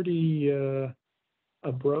seeing pretty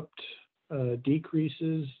abrupt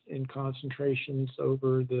decreases in concentrations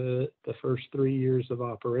over the first 3 years of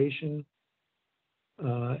operation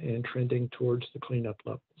and trending towards the cleanup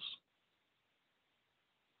levels.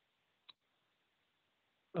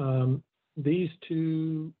 These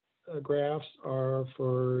 2 graphs are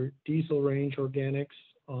for diesel range organics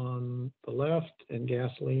on the left and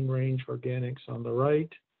gasoline range organics on the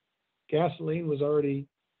right. Gasoline was already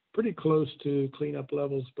pretty close to cleanup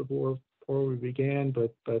levels before we began,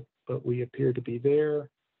 but we appear to be there.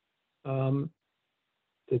 The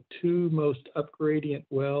 2 most upgradient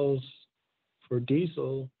wells for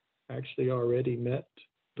diesel actually already met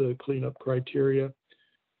the cleanup criteria.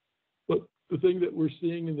 But the thing that we're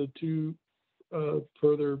seeing in the 2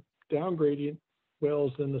 further downgradient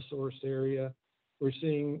wells in the source area, we're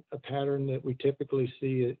seeing a pattern that we typically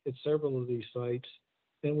see at several of these sites.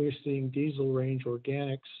 Then we're seeing diesel range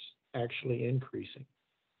organics actually increasing.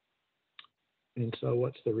 And so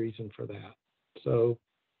what's the reason for that? So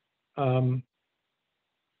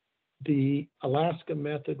the Alaska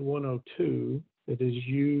Method 102 that is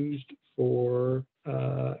used for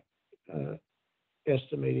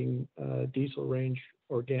estimating diesel range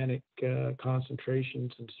organic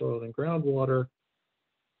concentrations in soil and groundwater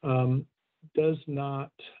does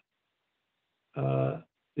not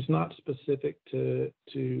is not specific to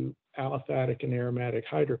aliphatic and aromatic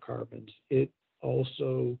hydrocarbons. It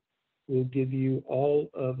also will give you all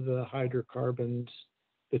of the hydrocarbons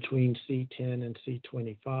between C10 and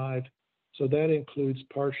C25. So that includes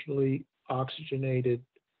partially oxygenated,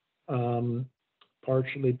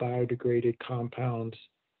 partially biodegraded compounds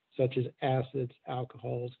such as acids,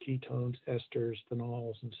 alcohols, ketones, esters,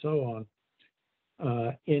 phenols, and so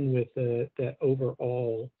on, in with that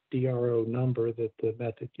overall DRO number that the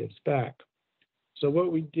method gives back. So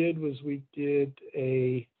what we did was we did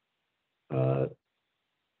a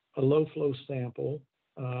low flow sample,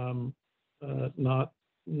 not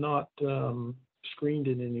screened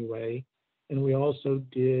in any way, and we also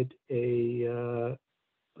did a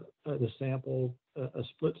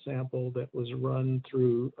split sample that was run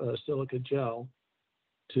through silica gel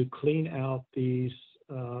to clean out these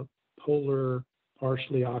polar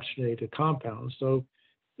partially oxygenated compounds. So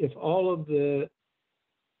if all of the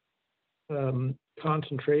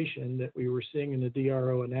concentration that we were seeing in the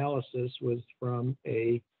DRO analysis was from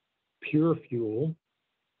a pure fuel,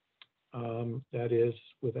 that is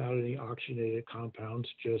without any oxygenated compounds,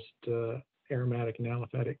 just aromatic and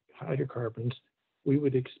aliphatic hydrocarbons, we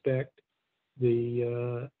would expect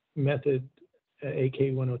the method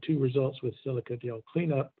AK102 results with silica gel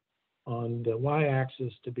cleanup on the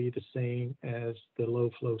y-axis to be the same as the low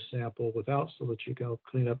flow sample without silica gel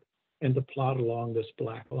cleanup, and to plot along this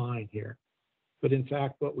black line here. But in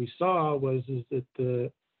fact, what we saw was that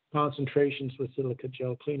the concentrations with silica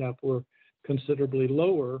gel cleanup were considerably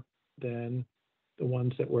lower than the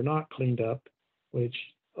ones that were not cleaned up, which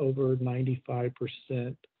over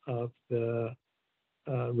 95% of the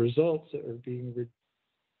results that are being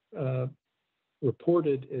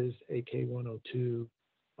reported as AK102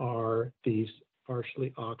 are these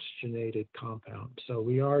partially oxygenated compounds. So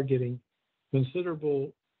we are getting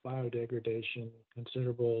considerable biodegradation,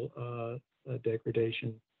 considerable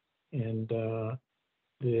degradation, and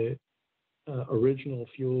the original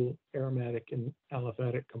fuel aromatic and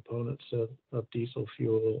aliphatic components of diesel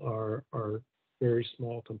fuel are very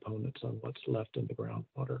small components on what's left in the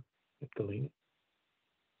groundwater at Galena.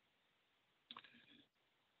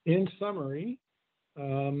 In summary,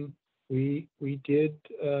 we did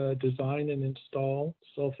design and install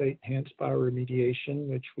sulfate enhanced bioremediation,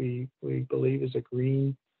 which we believe is a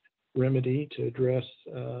green remedy to address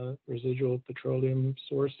residual petroleum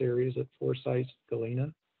source areas at 4 sites at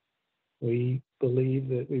Galena. We believe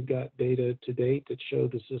that we've got data to date that show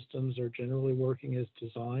the systems are generally working as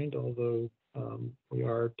designed, although we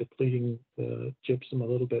are depleting the gypsum a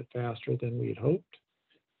little bit faster than we had hoped.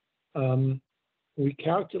 We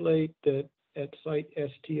calculate that at site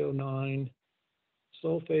ST09,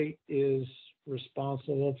 sulfate is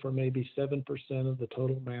responsible for maybe 7% of the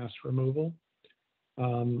total mass removal.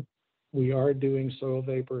 We are doing soil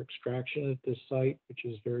vapor extraction at this site, which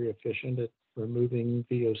is very efficient at removing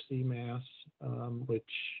VOC mass, which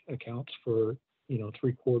accounts for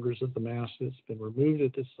 3/4 of the mass that's been removed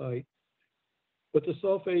at this site. But the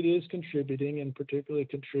sulfate is contributing, and particularly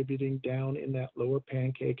contributing down in that lower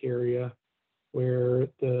pancake area where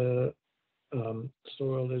the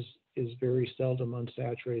soil is very seldom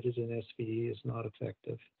unsaturated and SVE is not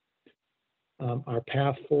effective. Our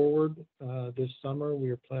path forward this summer, we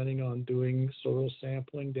are planning on doing soil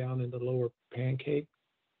sampling down in the lower pancake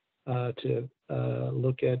to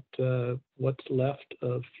look at what's left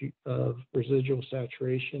of residual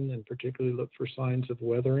saturation, and particularly look for signs of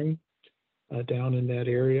weathering down in that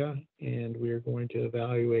area. And we are going to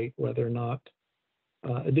evaluate whether or not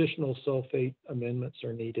additional sulfate amendments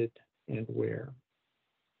are needed and where.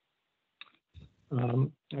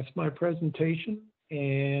 That's my presentation.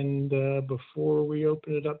 And before we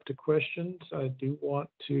open it up to questions, I do want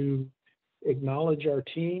to acknowledge our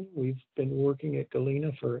team. We've been working at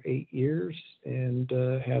Galena for 8 years and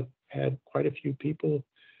have had quite a few people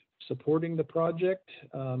supporting the project.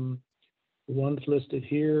 The ones listed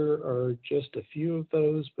here are just a few of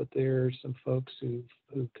those, but there are some folks who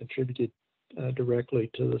contributed directly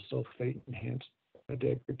to the sulfate enhanced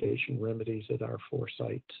degradation remedies at our 4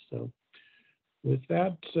 sites. So with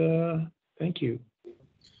that, thank you.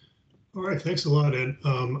 All right, thanks a lot, Ed.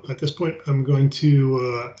 At this point, I'm going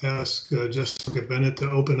to ask Jessica Bennett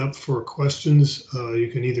to open up for questions. You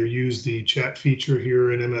can either use the chat feature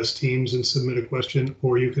here in MS Teams and submit a question,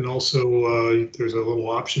 or you can also, there's a little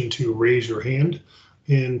option to raise your hand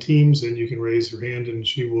in Teams, and you can raise your hand and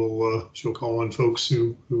she'll call on folks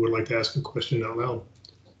who would like to ask a question out loud.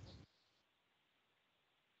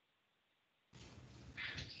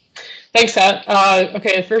 Thanks, Scott.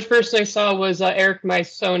 Okay, the first person I saw was Eric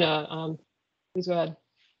Mysona. Please go ahead.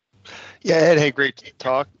 Yeah, Ed, hey, great to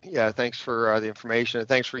talk. Yeah, thanks for the information, and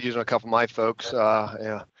thanks for using a couple of my folks.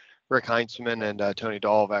 Yeah, Rick Heinzman and Tony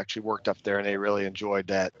Dahl have actually worked up there, and they really enjoyed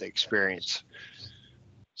the experience.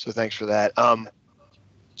 So thanks for that.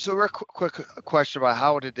 So Rick, quick question about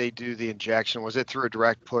how did they do the injection? Was it through a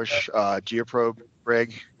direct push geoprobe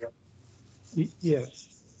rig? Yes.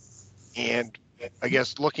 And I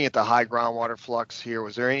guess looking at the high groundwater flux here,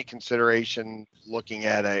 was there any consideration looking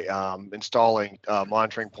at installing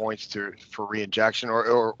monitoring points for reinjection,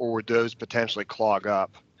 or would those potentially clog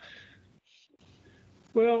up?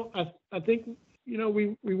 Well, I think,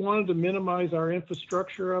 we wanted to minimize our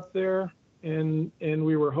infrastructure up there, and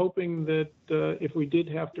we were hoping that if we did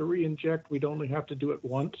have to re-inject, we'd only have to do it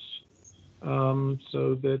once,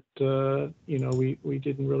 so that, we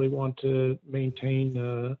didn't really want to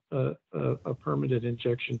maintain a permanent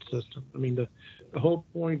injection system. I mean, the whole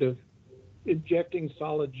point of injecting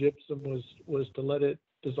solid gypsum was to let it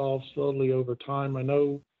dissolve slowly over time. I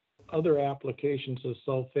know other applications of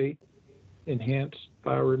sulfate enhanced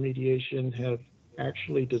bioremediation have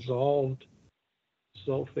actually dissolved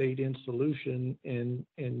sulfate in solution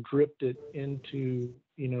and dripped it into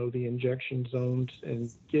the injection zones.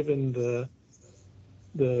 And given the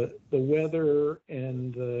weather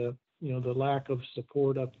and the lack of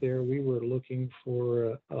support up there, we were looking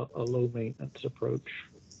for a low maintenance approach.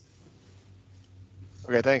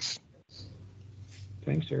 Okay, thanks.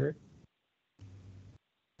 Thanks, Eric.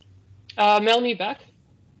 Melanie Beck.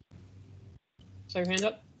 So your hand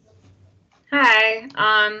up. Hi,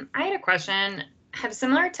 I had a question. Have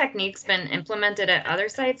similar techniques been implemented at other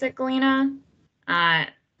sites at Galena? And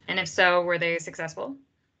if so, were they successful?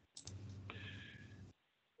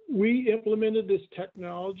 We implemented this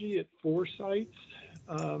technology at 4 sites,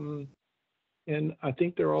 and I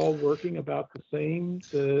think they're all working about the same.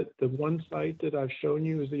 The one site that I've shown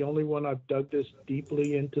you is the only one I've dug this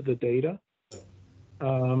deeply into the data.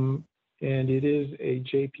 And it is a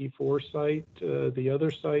JP4 site. The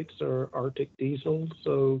other sites are Arctic diesel,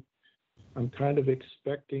 so I'm kind of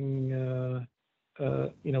expecting,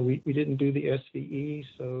 we didn't do the SVE,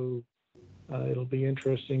 so it'll be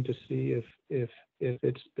interesting to see if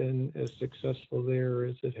it's been as successful there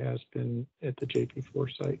as it has been at the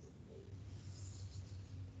JP4 site.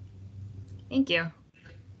 Thank you.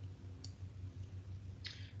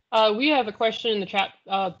 We have a question in the chat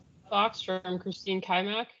box from Christine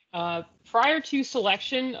Kaimak. Prior to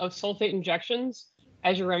selection of sulfate injections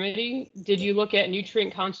as your remedy, did you look at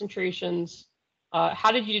nutrient concentrations?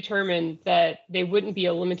 How did you determine that they wouldn't be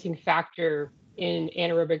a limiting factor in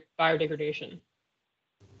anaerobic biodegradation?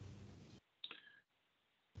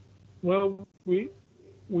 Well, we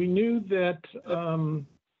knew that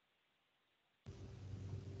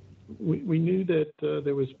we knew that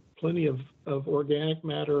there was plenty of organic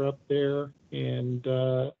matter up there, and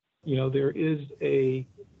there is a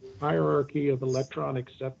hierarchy of electron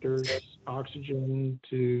acceptors: oxygen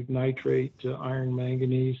to nitrate to iron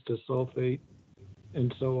manganese to sulfate,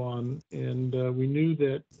 and so on. And we knew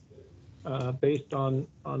that based on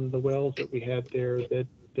the wells that we had there, that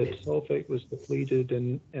sulfate was depleted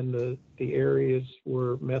and the areas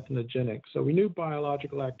were methanogenic. So we knew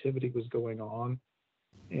biological activity was going on,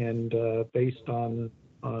 and based on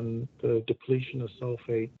the depletion of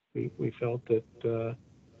sulfate, we felt that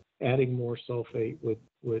adding more sulfate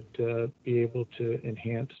would be able to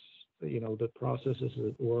enhance the processes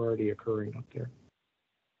that were already occurring up there.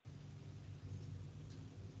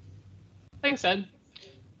 Thanks, Ed.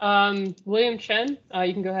 William Chen,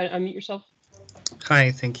 you can go ahead and unmute yourself.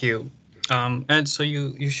 Hi, thank you. Ed, so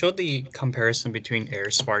you showed the comparison between air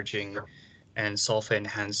sparging and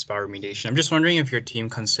sulfate-enhanced bioremediation. I'm just wondering if your team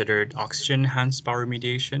considered oxygen-enhanced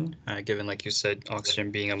bioremediation, given, like you said,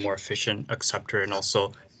 oxygen being a more efficient acceptor, and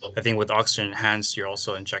also I think with oxygen-enhanced, you're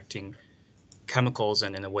also injecting chemicals,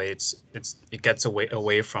 and in a way, it gets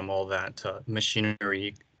away from all that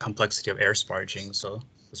machinery complexity of air sparging. So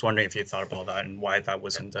I was wondering if you thought about that and why that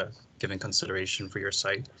wasn't a given consideration for your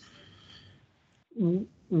site.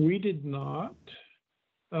 We did not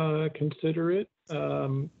consider it,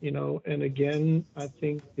 and again, I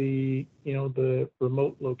think the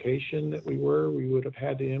remote location that we would have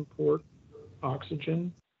had to import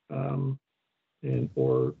oxygen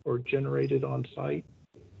or generate it on site,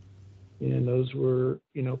 and those were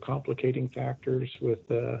complicating factors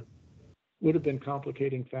would have been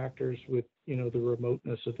complicating factors with the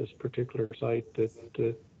remoteness of this particular site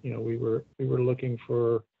that we were looking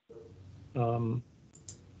for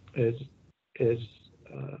as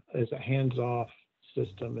a hands-off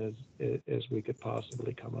system as we could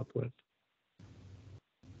possibly come up with.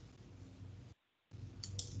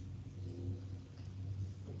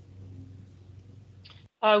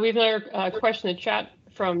 We have another question in the chat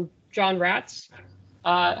from John Ratz.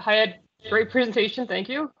 Hi, Ed. Great presentation. Thank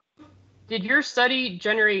you. Did your study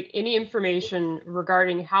generate any information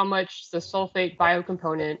regarding how much the sulfate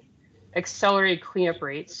biocomponent accelerated cleanup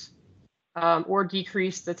rates or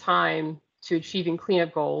decreased the time to achieving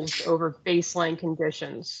cleanup goals over baseline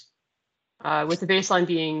conditions, with the baseline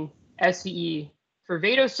being SVE for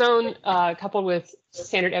vadosone coupled with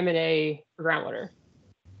standard M&A for groundwater?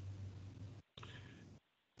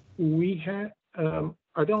 We had,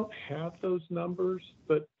 I don't have those numbers,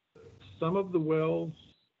 but some of the wells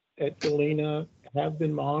at Galena have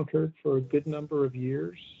been monitored for a good number of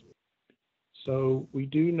years. So we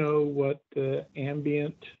do know what the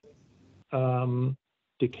ambient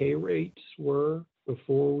decay rates were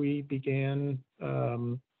before we began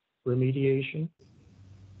remediation.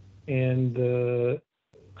 And the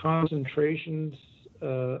concentrations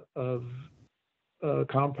of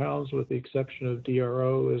compounds, with the exception of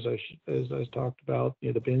DRO, as I talked about,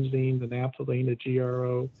 the benzene, the naphthalene, the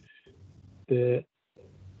GRO, the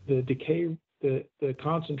decay, the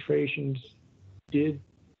concentrations did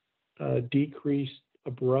decrease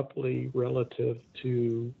abruptly relative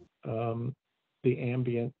to the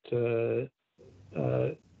ambient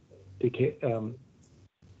decay,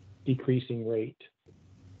 decreasing rate.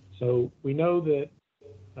 So we know that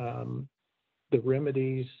the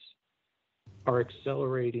remedies are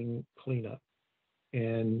accelerating cleanup,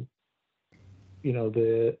 and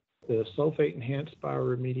the sulfate enhanced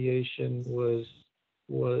bioremediation was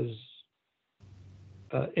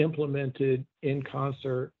implemented in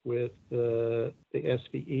concert with the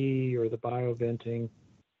SVE or the bioventing.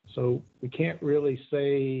 So we can't really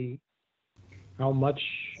say how much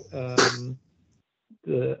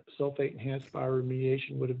the sulfate enhanced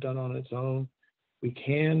bioremediation would have done on its own. We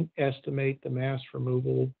can estimate the mass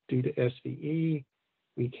removal due to SVE.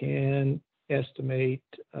 We can estimate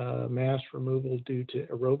mass removal due to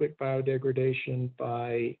aerobic biodegradation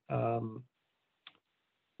by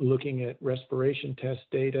looking at respiration test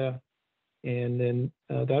data. And then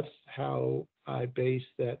that's how I base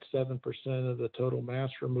that 7% of the total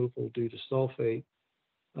mass removal due to sulfate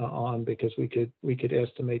on, because we could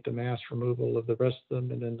estimate the mass removal of the rest of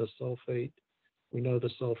them, and then the sulfate. We know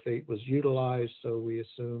the sulfate was utilized, so we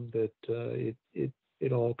assume that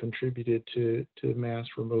it all contributed to mass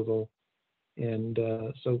removal. And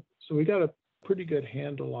so we got a pretty good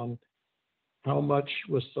handle on how much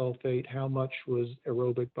was sulfate, how much was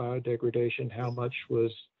aerobic biodegradation, how much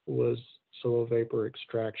was soil vapor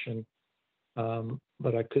extraction.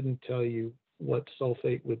 But I couldn't tell you what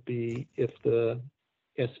sulfate would be if the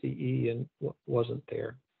SVE wasn't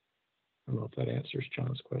there. I don't know if that answers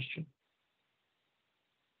John's question.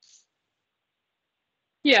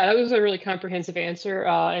 Yeah, that was a really comprehensive answer.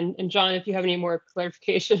 And John, if you have any more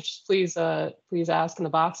clarifications, please ask in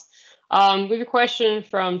the box. We have a question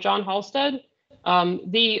from John Halstead.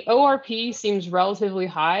 The ORP seems relatively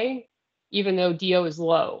high, even though DO is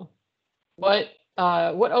low. What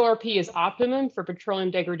ORP is optimum for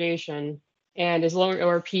petroleum degradation, and is lowering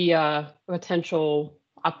ORP a potential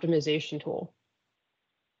optimization tool?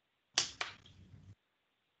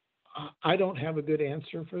 I don't have a good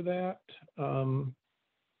answer for that.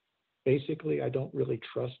 Basically, I don't really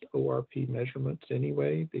trust ORP measurements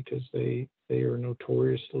anyway, because they are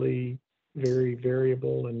notoriously very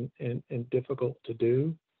variable and difficult to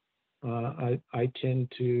do. I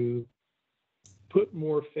tend to put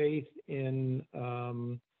more faith in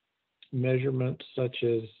measurements such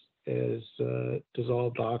as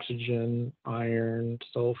dissolved oxygen, iron,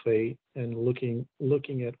 sulfate, and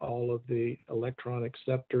looking at all of the electron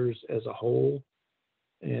acceptors as a whole.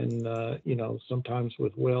 And sometimes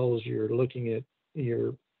with wells,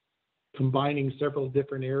 you're combining several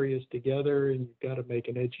different areas together, and you've got to make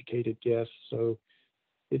an educated guess. So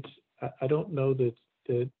I don't know that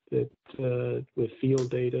with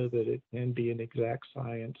field data that it can be an exact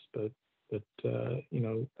science, but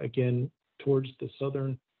again, towards the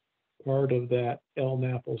southern part of that El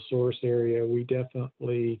Napple source area, we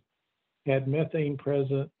definitely had methane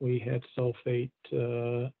present. We had sulfate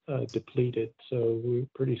depleted, so we're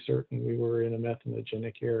pretty certain we were in a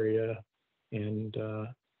methanogenic area, and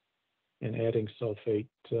adding sulfate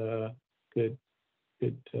could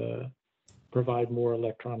provide more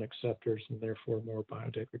electron acceptors and therefore more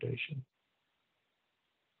biodegradation.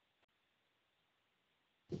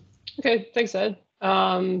 Okay, thanks, Ed.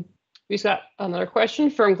 We've got another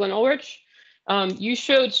question from Glenn Ulrich. You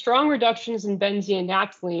showed strong reductions in benzene and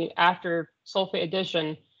naphthalene after sulfate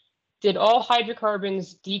addition. Did all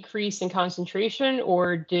hydrocarbons decrease in concentration,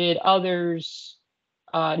 or did others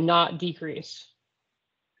not decrease?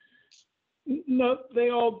 No, they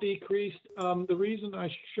all decreased. The reason I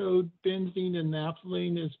showed benzene and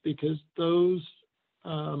naphthalene is because those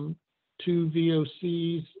two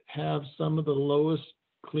VOCs have some of the lowest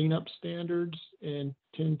cleanup standards and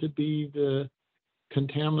tend to be the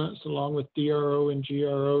contaminants along with DRO and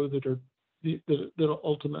GRO that'll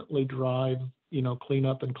ultimately drive,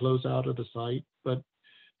 cleanup and close out of the site.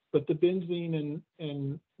 But the benzene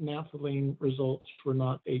and naphthalene results were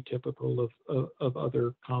not atypical of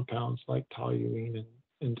other compounds like toluene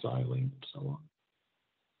and xylene and so on.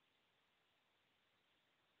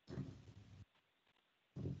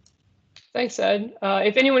 Thanks, Ed.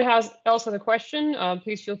 If anyone else has a question,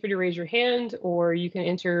 please feel free to raise your hand, or you can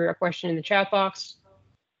enter a question in the chat box.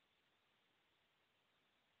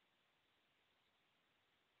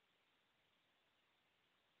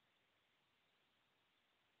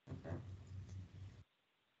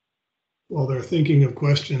 While they're thinking of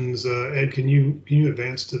questions, Ed, can you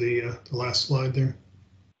advance to the last slide there?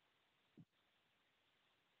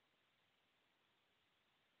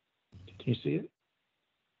 Can you see it?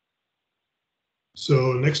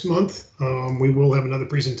 So next month, we will have another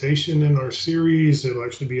presentation in our series. It'll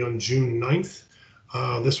actually be on June 9th.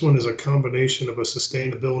 This one is a combination of a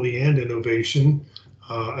sustainability and innovation.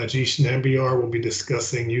 Ajish Nambiar will be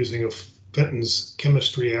discussing using a Fenton's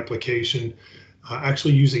chemistry application,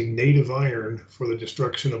 actually using native iron for the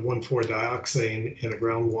destruction of 1,4-dioxane in a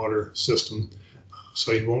groundwater system.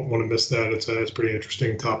 So you won't want to miss that. It's a pretty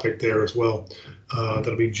interesting topic there as well.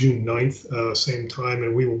 That'll be June 9th, same time,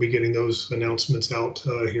 and we will be getting those announcements out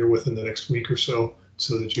here within the next week or so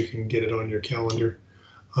that you can get it on your calendar.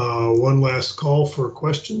 One last call for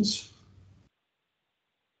questions.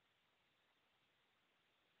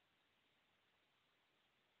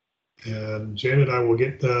 And Janet, I will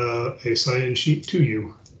get a sign-in sheet to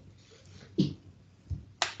you.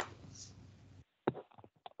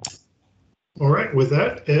 All right, with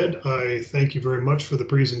that, Ed, I thank you very much for the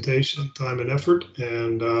presentation, time and effort,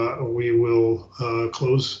 and we will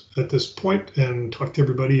close at this point and talk to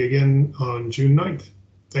everybody again on June 9th.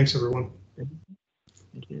 Thanks, everyone.